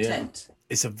positive intent. Yeah.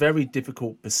 It's a very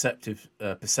difficult perception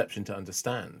to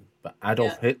understand. But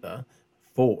Adolf Hitler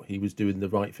thought he was doing the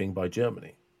right thing by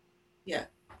Germany. Yeah,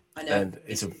 I know. And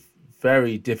it's a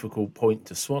very difficult point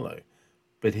to swallow.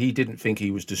 But he didn't think he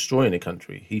was destroying a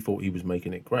country. He thought he was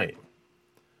making it great.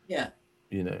 Yeah.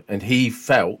 And he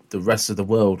felt the rest of the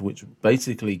world, which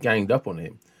basically ganged up on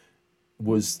him,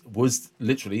 was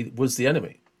the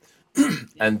enemy.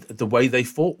 And the way they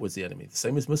fought was the enemy. The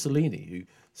same as Mussolini, who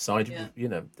sided with, you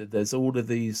know, there's all of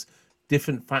these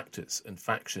different factors and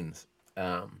factions,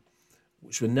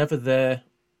 which were never there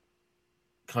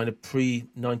kind of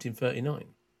pre-1939.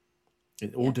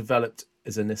 It all developed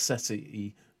as a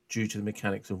necessity due to the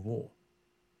mechanics of war.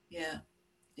 Yeah,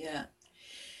 yeah.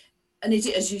 And it,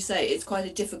 as you say, it's quite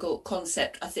a difficult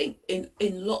concept, I think, in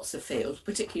lots of fields,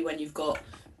 particularly when you've got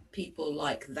people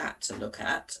like that to look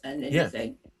at and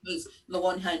anything. Because on the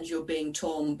one hand, you're being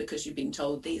torn because you've been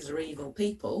told these are evil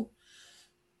people,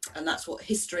 and that's what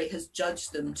history has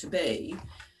judged them to be.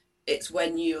 It's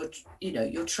when you're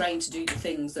trained to do the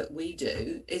things that we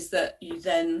do, is that you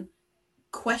then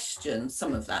question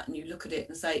some of that and you look at it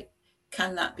and say,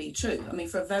 can that be true? I mean,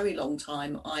 for a very long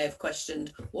time, I have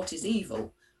questioned what is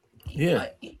evil. Yeah.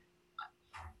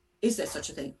 Is there such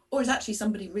a thing? Or is actually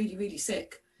somebody really, really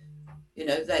sick? You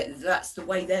know, that's the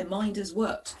way their mind has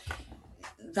worked.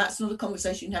 That's not a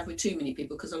conversation you can have with too many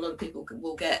people, because a lot of people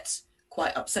will get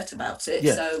quite upset about it.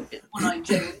 Yeah. So it's one I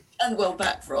generally stand well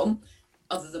back from,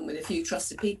 other than with a few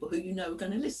trusted people who you know are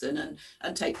going to listen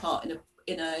and take part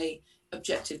in a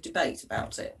objective debate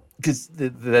about it. Because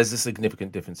there's a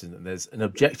significant difference in that. There's an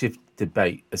objective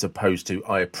debate as opposed to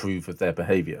I approve of their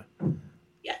behaviour.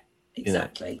 Yeah,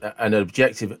 exactly. You know, an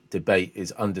objective debate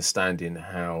is understanding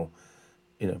how,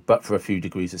 you know, but for a few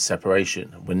degrees of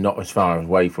separation, we're not as far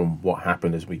away from what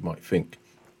happened as we might think,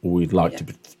 or we'd like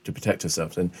to protect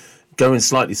ourselves. And going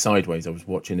slightly sideways, I was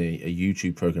watching a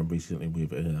YouTube program recently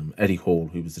with Eddie Hall,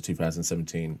 who was the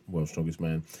 2017 World's Strongest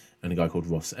Man, and a guy called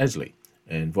Ross Edgley.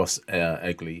 And Ross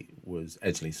Edgley was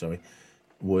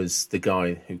the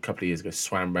guy who a couple of years ago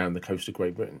swam around the coast of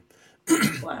Great Britain.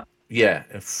 Wow. Yeah,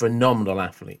 a phenomenal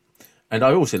athlete. And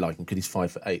I also like him because he's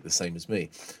 5'8", the same as me.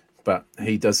 But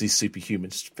he does these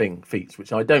superhuman feats,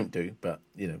 which I don't do. But,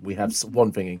 you know, we have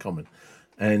one thing in common.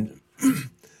 And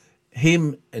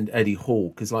him and Eddie Hall,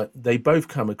 because like they both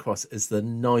come across as the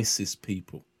nicest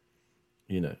people,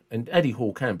 you know. And Eddie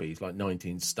Hall can be. He's like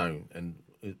 19 stone and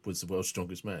was the world's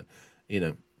strongest man, you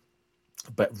know.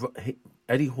 But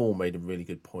Eddie Hall made a really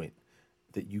good point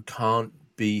that you can't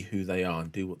be who they are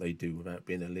and do what they do without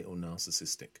being a little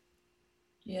narcissistic.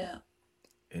 Yeah.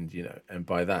 And, you know, and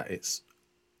by that it's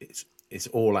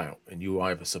all out, and you're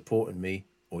either supporting me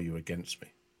or you're against me.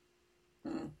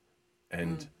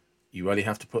 And you only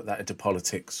have to put that into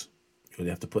politics. You only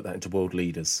have to put that into world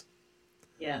leaders.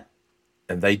 Yeah.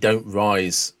 And they don't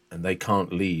rise and they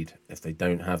can't lead if they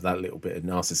don't have that little bit of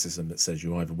narcissism that says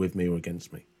you're either with me or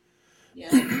against me. Yeah.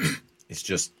 It's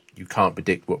just, you can't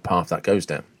predict what path that goes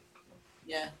down.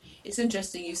 Yeah. It's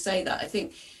interesting you say that. I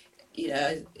think, you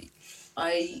know,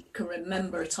 I can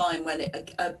remember a time when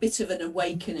a bit of an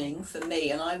awakening for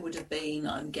me, and I would have been,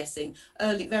 I'm guessing,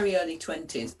 very early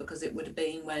 20s, because it would have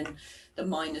been when the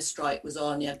miners' strike was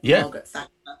on. You had Margaret Thatcher,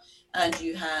 and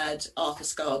you had Arthur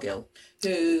Scargill,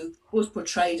 who was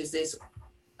portrayed as this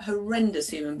horrendous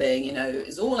human being, you know,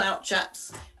 is all out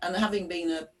chaps, and having been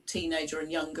a teenager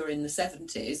and younger in the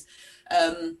 70s,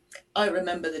 I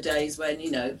remember the days when,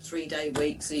 you know, 3-day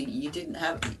weeks, you didn't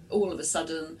have, all of a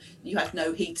sudden you had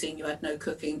no heating, you had no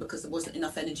cooking because there wasn't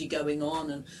enough energy going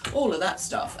on and all of that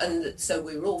stuff. And so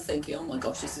we were all thinking, oh my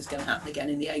gosh, this is going to happen again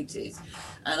in the 80s.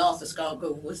 And Arthur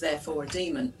Scargill was therefore a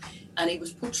demon, and he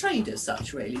was portrayed as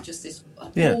such, really, just this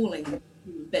appalling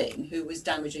human being who was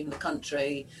damaging the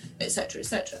country, etc.,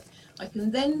 etc. I can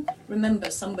then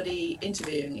remember somebody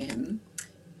interviewing him,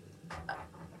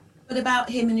 but about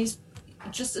him and his,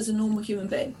 just as a normal human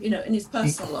being, you know, in his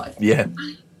personal life. Yeah.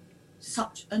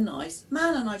 Such a nice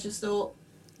man. And I just thought,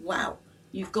 wow,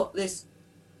 you've got this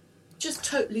just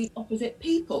totally opposite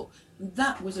people.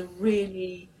 That was a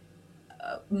really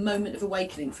moment of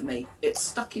awakening for me. It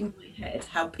stuck in my head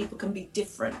how people can be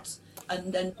different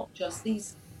and then not just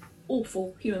these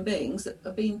awful human beings that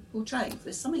are being portrayed.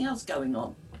 There's something else going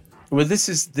on. Well, this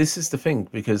is the thing,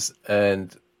 because,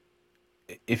 and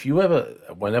if you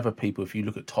whenever people, if you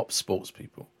look at top sports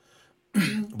people,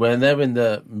 when they're in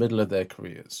the middle of their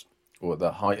careers or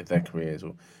the height of their careers,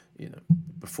 or, you know,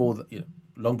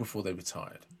 long before they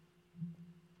retired,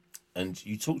 and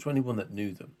you talk to anyone that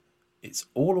knew them, it's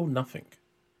all or nothing.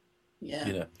 Yeah.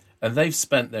 You know, and they've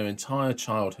spent their entire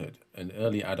childhood and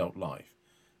early adult life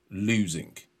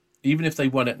losing. Even if they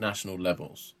won at national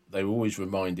levels, they were always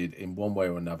reminded in one way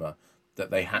or another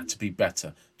that they had to be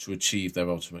better to achieve their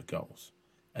ultimate goals.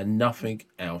 And nothing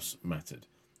else mattered.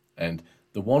 And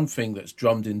the one thing that's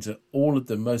drummed into all of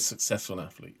the most successful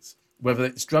athletes, whether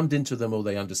it's drummed into them or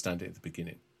they understand it at the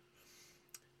beginning,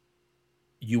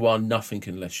 you are nothing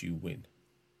unless you win.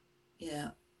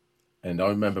 Yeah. And I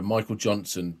remember Michael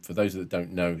Johnson, for those that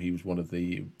don't know, he was one of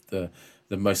the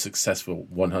most successful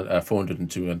 400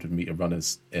 and 200 meter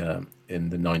runners in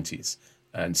the 90s,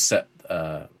 and set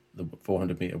the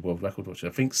 400 meter world record, which I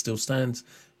think still stands,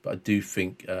 but I do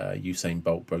think Usain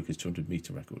Bolt broke his 200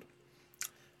 meter record.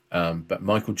 But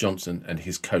Michael Johnson and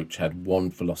his coach had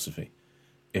one philosophy: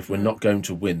 if we're not going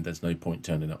to win, there's no point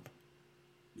turning up.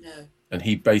 No. And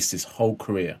he based his whole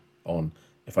career on,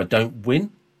 if I don't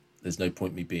win, there's no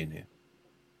point me being here.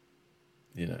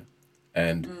 You know,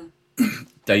 and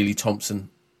Daley Thompson,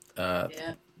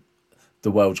 the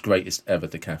world's greatest ever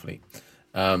decathlete,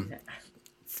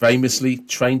 famously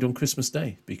trained on Christmas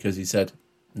Day because he said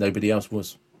nobody else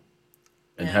was.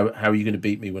 And how are you going to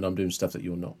beat me when I'm doing stuff that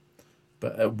you're not?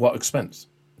 But at what expense?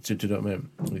 Do you know what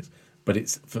I mean? But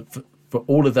it's for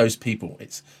all of those people,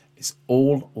 it's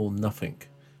all or nothing.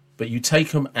 But you take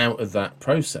them out of that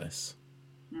process,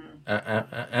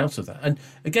 out of that. And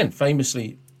again,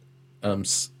 famously,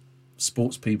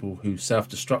 sports people who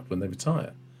self-destruct when they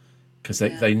retire because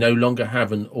they no longer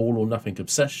have an all or nothing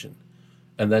obsession,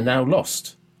 and they're now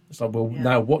lost. It's like, well,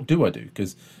 now what do I do?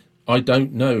 Because I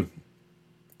don't know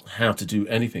how to do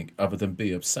anything other than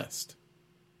be obsessed.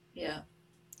 Yeah.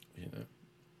 You know.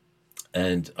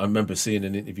 And I remember seeing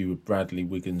an interview with Bradley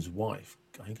Wiggins' wife.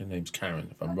 I think her name's Karen.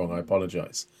 If I'm wrong, I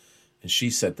apologise. And she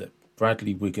said that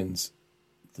Bradley Wiggins,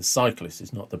 the cyclist,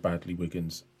 is not the Bradley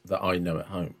Wiggins that I know at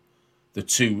home. The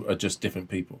two are just different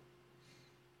people.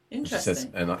 Interesting.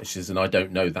 She says, and I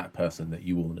don't know that person that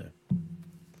you all know.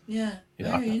 Yeah. You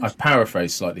know, I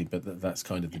paraphrase slightly, but that's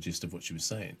kind of the gist of what she was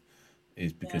saying.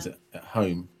 Is because at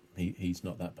home he's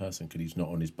not that person because he's not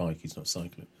on his bike, he's not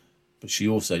cycling. But she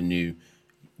also knew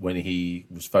when he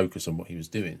was focused on what he was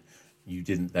doing, you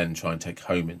didn't then try and take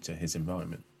home into his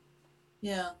environment.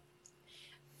 Yeah.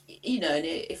 You know, and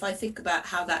if I think about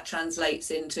how that translates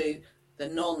into the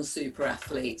non-super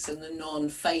athletes and the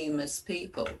non-famous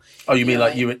people. Oh, you mean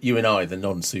like you and I, the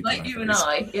non-super like athletes? You and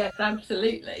I, yes,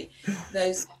 absolutely.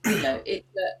 Those, you know,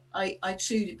 I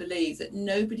truly believe that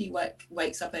nobody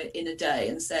wakes up in a day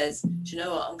and says, do you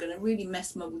know what, I'm going to really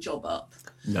mess my job up.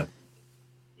 No.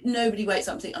 Nobody wakes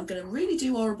up and thinks, I'm going to really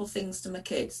do horrible things to my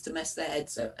kids to mess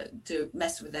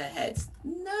with their heads.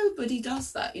 Nobody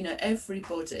does that. You know,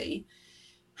 everybody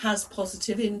has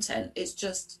positive intent. It's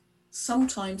just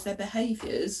sometimes their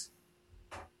behaviours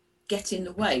get in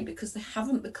the way because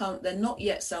they're not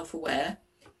yet self-aware.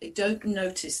 They don't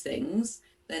notice things.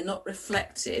 They're not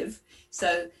reflective.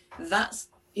 So that's,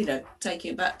 you know,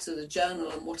 taking it back to the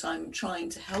journal and what I'm trying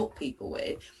to help people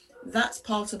with, that's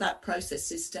part of that process,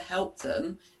 is to help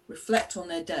them reflect on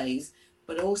their days,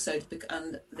 but also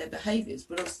and their behaviours,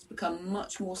 but also to become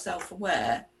much more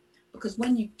self-aware. Because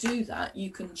when you do that, you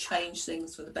can change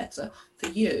things for the better for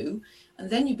you. And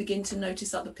then you begin to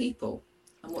notice other people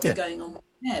and what's going on with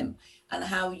them and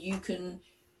how you can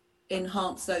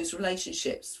enhance those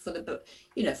relationships for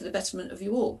the betterment of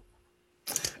you all.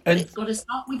 And it's got to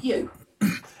start with you.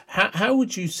 How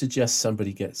would you suggest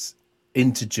somebody gets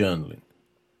into journaling?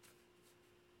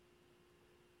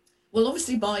 Well,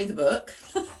 obviously buy the book.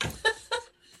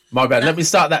 My bad. Let me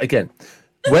start that again.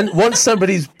 Once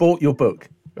somebody's bought your book,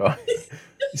 right?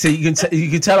 See, you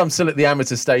can tell I'm still at the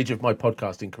amateur stage of my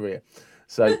podcasting career.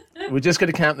 So we're just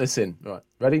going to count this in. Right,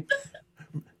 ready?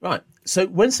 Right. So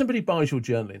when somebody buys your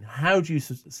journaling, how do you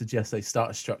suggest they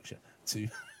start a structure to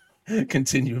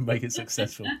continue and make it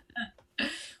successful?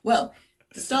 Well,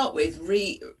 to start with,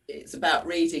 it's about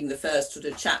reading the first sort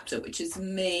of chapter, which is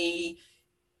me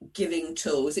giving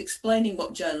tools, explaining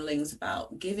what journaling's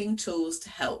about, giving tools to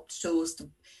help,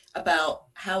 about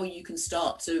how you can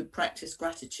start to practice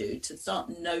gratitude, to start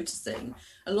noticing.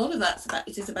 A lot of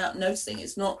it is about noticing.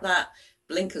 It's not that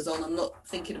blinkers on, I'm not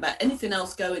thinking about anything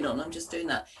else going on, I'm just doing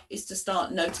that. It's to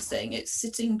start noticing. It's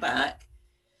sitting back,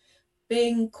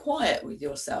 being quiet with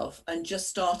yourself and just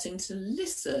starting to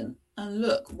listen and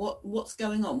look what's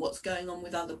going on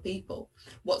with other people,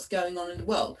 what's going on in the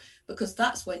world, because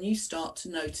that's when you start to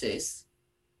notice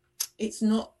it's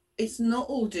not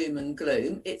all doom and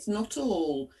gloom, it's not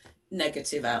all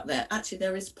negative out there. Actually,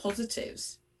 there is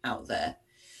positives out there.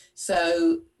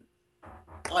 So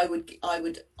I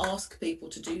would ask people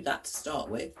to do that to start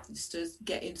with, just to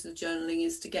get into the journaling,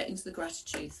 is to get into the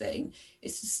gratitude thing,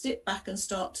 is to sit back and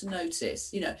start to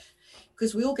notice, you know,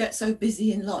 because we all get so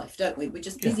busy in life, don't we? We're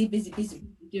just busy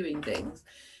doing things.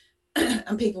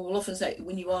 And people will often say,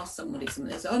 when you ask somebody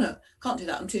something, they say, oh no, can't do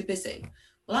that, I'm too busy.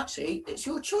 Well, actually, it's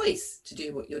your choice to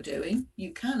do what you're doing.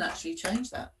 You can actually change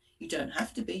that. You don't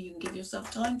have to be, you can give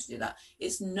yourself time to do that.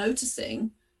 It's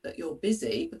noticing that you're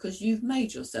busy because you've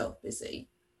made yourself busy.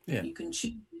 Yeah. You can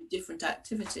choose different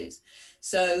activities.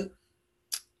 So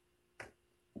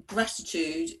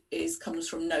gratitude comes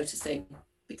from noticing,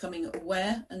 becoming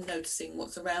aware and noticing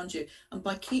what's around you. And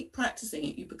by keep practicing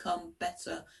it, you become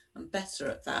better and better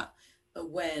at that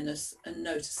awareness and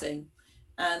noticing.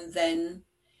 And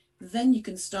then you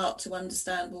can start to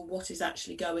understand, well, what is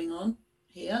actually going on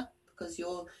here, because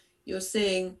you're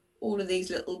seeing all of these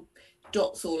little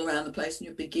dots all around the place, and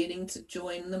you're beginning to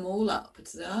join them all up.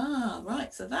 It's right,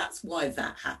 so that's why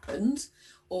that happened,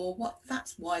 or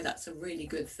that's why that's a really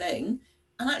good thing.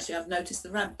 And actually, I've noticed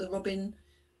the robin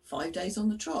 5 days on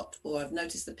the trot, or I've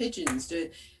noticed the pigeons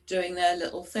doing their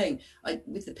little thing.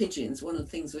 With the pigeons, one of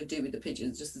the things we do with the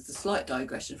pigeons, just as a slight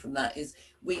digression from that, is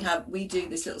we do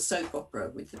this little soap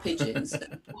opera with the pigeons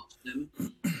and watch them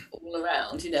all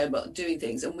around, but doing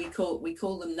things, and we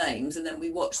call them names, and then we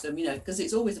watch them, because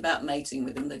it's always about mating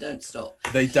with them. They don't stop.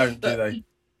 They don't, do they?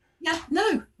 Yeah,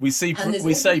 no. We say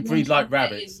breed like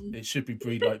rabbits. It should be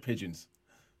breed like pigeons.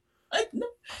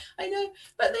 I know,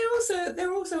 but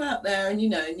they're also out there, and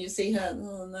and you see her.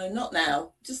 Oh no, not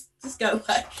now! Just go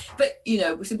away. But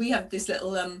we have this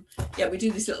little we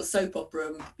do this little soap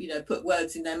opera, and put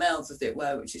words in their mouths, as it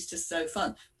were, which is just so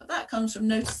fun. But that comes from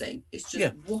noticing. It's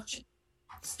just watching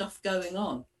stuff going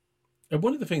on. And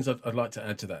one of the things I'd like to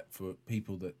add to that for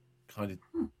people that kind of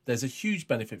there's a huge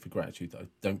benefit for gratitude that I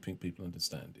don't think people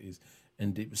understand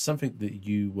and it was something that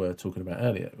you were talking about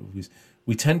earlier, was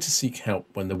we tend to seek help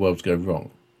when the worlds go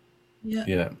wrong.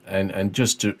 Yeah. And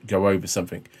just to go over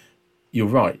something, you're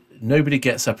right. Nobody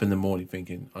gets up in the morning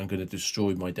thinking, I'm going to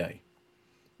destroy my day.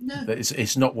 No. But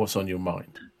it's not what's on your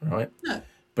mind, right? No.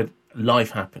 But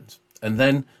life happens. And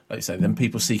then, like you say, then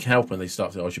people seek help and they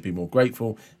start to say, I should be more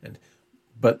grateful.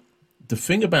 But the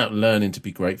thing about learning to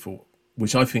be grateful,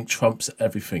 which I think trumps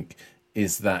everything,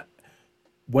 is that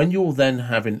when you're then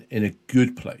having in a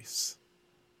good place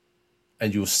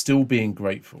and you're still being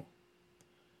grateful,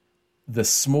 the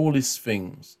smallest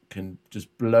things can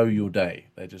just blow your day.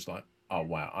 They're just like, oh,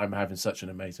 wow, I'm having such an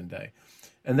amazing day.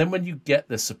 And then when you get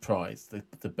the surprise,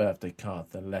 the birthday card,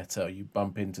 the letter, you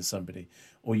bump into somebody,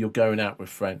 or you're going out with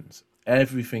friends,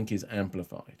 everything is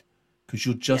amplified because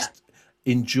you're just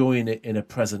enjoying it in a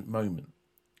present moment.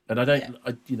 And I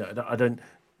don't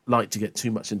like to get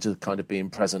too much into kind of being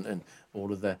present and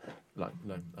all of the I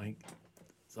think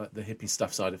it's like the hippie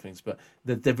stuff side of things, but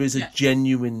there is a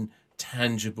genuine,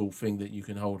 tangible thing that you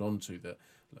can hold on to. That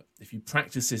if you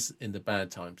practice this in the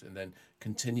bad times and then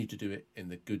continue to do it in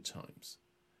the good times,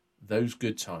 those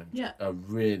good times are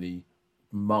really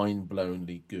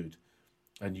mind-blowingly good,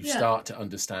 and you start to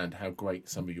understand how great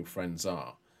some of your friends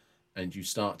are, and you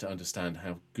start to understand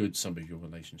how good some of your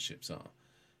relationships are.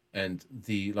 And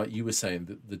like you were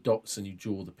saying, the dots, and you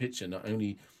draw the picture, not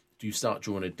only do you start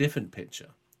drawing a different picture,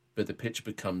 but the picture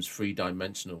becomes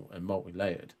three-dimensional and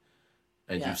multi-layered.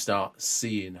 And you start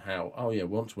seeing how,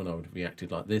 once when I would have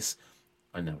reacted like this,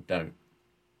 I now don't.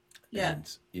 Yeah.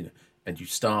 And you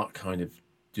start kind of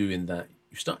doing that.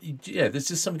 There's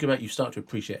just something about you start to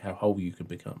appreciate how whole you can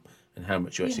become and how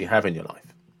much you actually have in your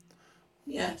life.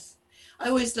 Yes. I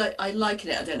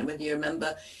liken it, I don't know whether you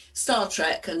remember Star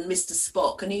Trek and Mr.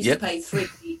 Spock, and he used to play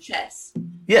 3D chess.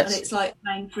 Yes. And it's like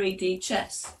playing 3D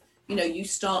chess. You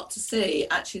start to see,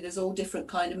 actually, there's all different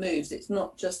kind of moves. It's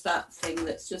not just that thing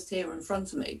that's just here in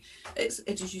front of me. It's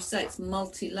as you say, it's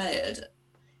multi-layered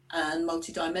and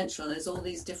multi-dimensional. There's all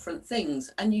these different things,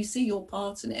 and you see your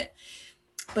part in it.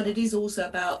 But it is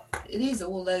also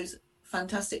all those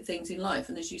fantastic things in life.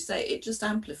 And as you say, it just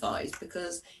amplifies,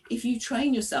 because if you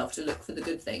train yourself to look for the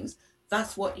good things,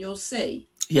 that's what you'll see.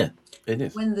 Yeah, it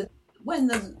is. When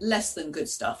the less than good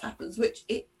stuff happens, which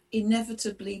it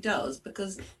inevitably does,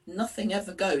 because nothing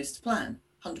ever goes to plan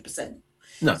 100%.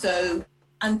 No. So,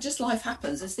 and just life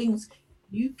happens. There's things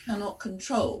you cannot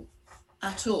control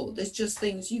at all. There's just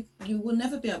things you will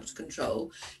never be able to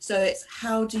control. So it's,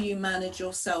 how do you manage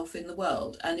yourself in the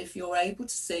world? And if you're able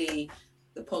to see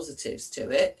the positives to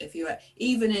it, if you're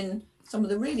even in some of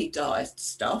the really dire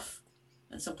stuff,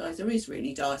 and sometimes there is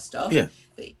really dire stuff,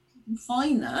 but if you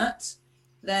find that,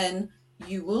 then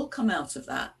you will come out of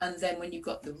that. And then when you've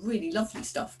got the really lovely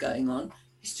stuff going on,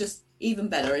 it's just even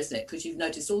better, isn't it? Because you've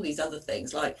noticed all these other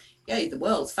things, like, the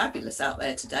world's fabulous out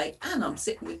there today, and I'm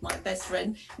sitting with my best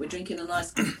friend, we're drinking a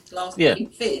nice glass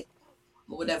of fizz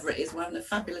or whatever it is, we're having a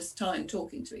fabulous time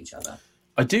talking to each other.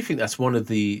 I do think that's one of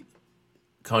the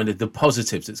kind of the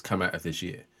positives that's come out of this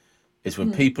year, is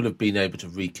when people have been able to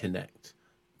reconnect,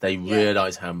 they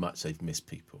realise how much they've missed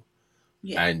people.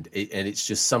 Yeah. And it's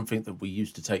just something that we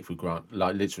used to take for granted,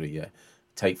 like literally,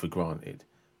 take for granted.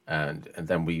 And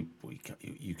then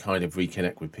you kind of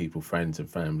reconnect with people, friends and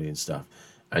family and stuff.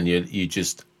 And you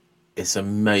just, it's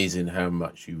amazing how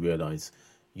much you realise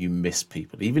you miss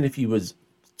people. Even if you was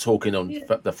talking on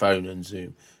Yeah. the phone and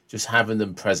Zoom, just having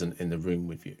them present in the room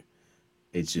with you.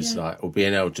 It's just like, or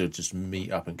being able to just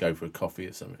meet up and go for a coffee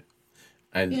or something.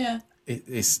 And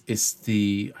it's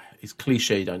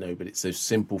cliched, I know, but it's those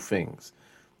simple things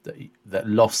that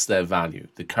lost their value.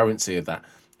 The currency of that,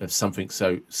 of something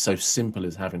so simple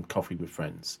as having coffee with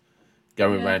friends,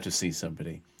 going around to see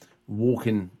somebody,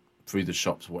 walking through the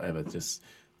shops, whatever. Just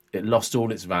it lost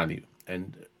all its value.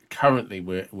 And currently,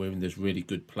 we're in this really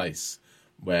good place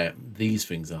where these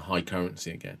things are high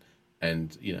currency again.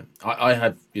 And I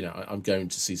have I'm going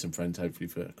to see some friends hopefully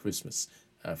for Christmas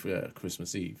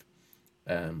Eve.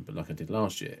 But like I did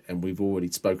last year, and we've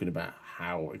already spoken about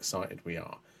how excited we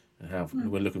are and how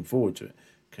we're looking forward to it,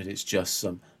 because it's just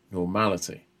some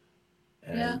normality,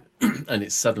 and and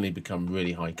it's suddenly become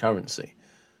really high currency,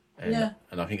 and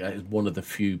I think that is one of the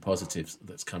few positives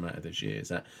that's come out of this year, is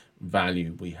that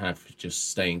value we have for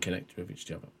just staying connected with each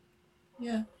other.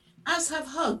 Yeah, as have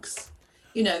hugs.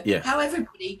 How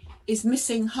everybody is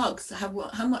missing hugs.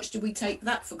 How much do we take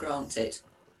that for granted?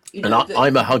 And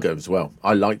I'm a hugger as well.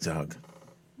 I like to hug.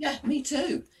 Yeah, me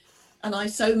too. And I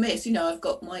so miss, I've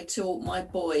got my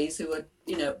boys who are,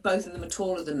 both of them are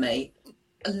taller than me.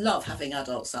 I love having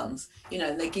adult sons,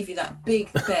 and they give you that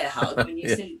big bear hug when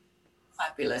you see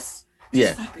fabulous.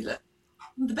 Fabulous.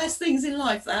 The best things in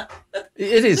life, that.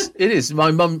 It is.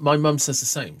 My mum says the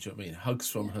same. Do you know what I mean? Hugs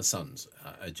from her sons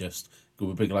are just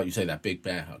big, like you say, that big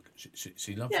bear hug.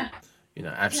 She loves it.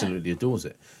 Absolutely adores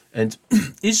it. And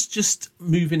is just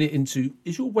moving it into,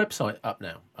 is your website up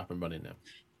and running now?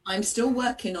 I'm still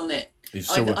working on it.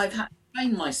 I've had to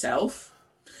train myself.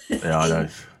 Yeah, I know.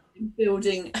 in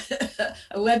building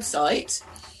a website,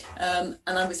 and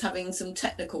I was having some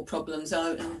technical problems.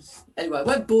 Anyway, I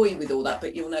won't bore you with all that,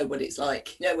 but you'll know what it's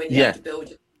like. When you have to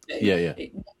build it.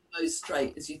 It goes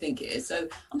straight as you think it is. So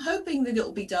I'm hoping that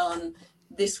it'll be done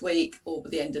this week or by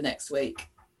the end of next week.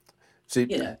 See,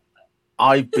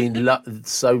 I've been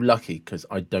so lucky because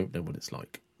I don't know what it's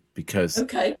like, because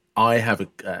I have a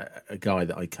guy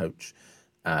that I coach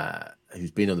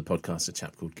who's been on the podcast, a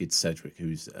chap called Gid Cedric,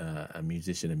 who's a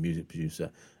musician and music producer,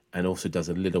 and also does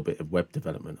a little bit of web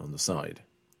development on the side.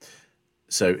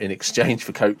 So in exchange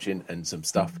for coaching and some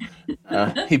stuff,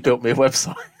 he built me a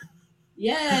website.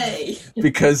 Yay!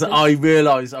 Because I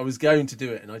realised I was going to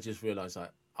do it, and I just realised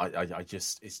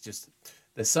it's just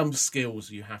there's some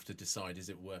skills you have to decide, is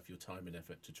it worth your time and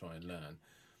effort to try and learn?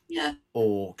 Yeah.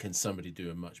 Or can somebody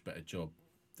do a much better job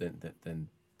than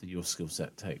your skill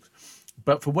set takes?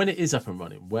 But for when it is up and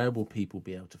running, where will people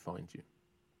be able to find you?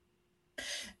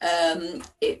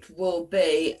 It will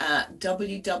be at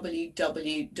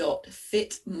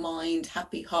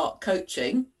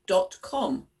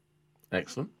www.fitmindhappyheartcoaching.com.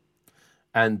 Excellent.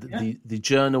 And the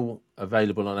journal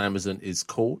available on Amazon is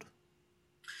called?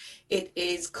 It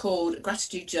is called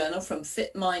Gratitude Journal from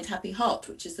Fit Mind Happy Heart,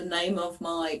 which is the name of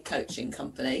my coaching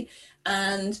company.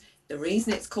 And the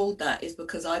reason it's called that is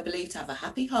because I believe to have a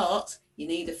happy heart, you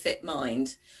need a fit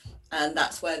mind. And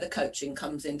that's where the coaching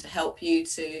comes in, to help you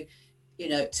to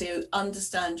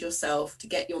understand yourself, to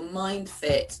get your mind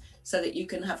fit so that you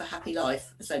can have a happy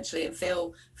life, essentially, and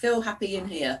feel happy in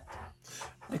here.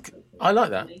 Okay. I like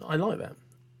that.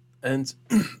 And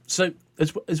so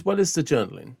as well as the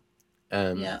journaling,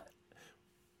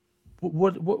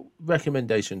 what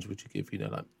recommendations would you give,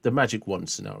 like the magic wand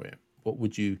scenario? What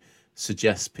would you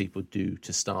suggest people do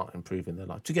to start improving their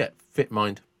life, to get fit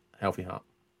mind, healthy heart?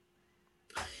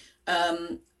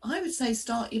 I would say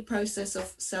start your process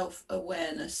of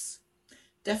self-awareness.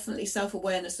 Definitely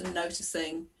self-awareness and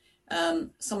noticing.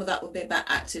 Some of that would be about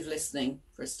active listening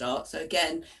for a start. So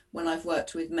again, when I've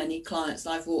worked with many clients,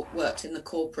 I've worked in the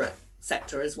corporate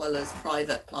sector as well as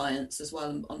private clients as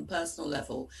well on a personal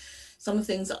level. Some of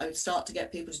the things that I would start to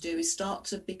get people to do is start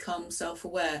to become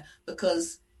self-aware,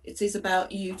 because it is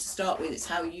about you to start with. It's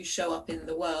how you show up in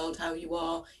the world, how you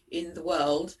are in the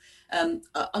world.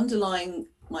 Underlying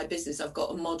my business, I've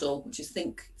got a model which is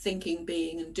thinking,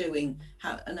 being and doing,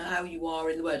 how you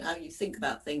are in the world, how you think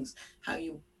about things, how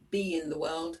you be in the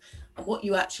world, and what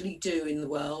you actually do in the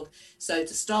world. So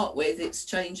to start with, it's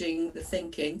changing the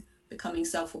thinking, becoming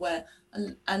self-aware,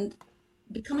 and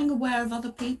becoming aware of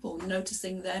other people,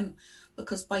 noticing them,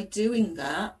 because by doing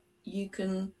that, you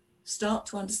can start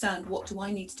to understand, what do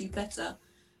I need to do better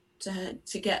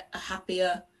to get a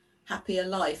happier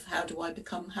life? How do I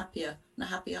become happier and a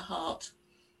happier heart?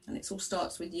 And it all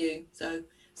starts with you. So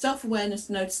self-awareness,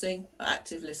 noticing,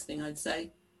 active listening, I'd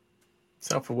say.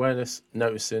 Self-awareness,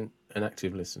 noticing, and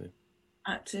active listening.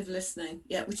 Active listening,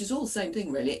 yeah, which is all the same thing,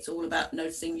 really. It's all about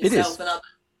noticing yourself and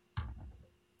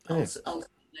others.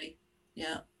 Ultimately,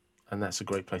 yeah. And that's a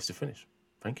great place to finish.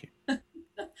 Thank you.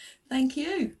 Thank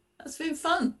you. That's been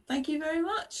fun. Thank you very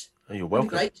much. Oh, you're Been a welcome.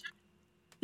 great chat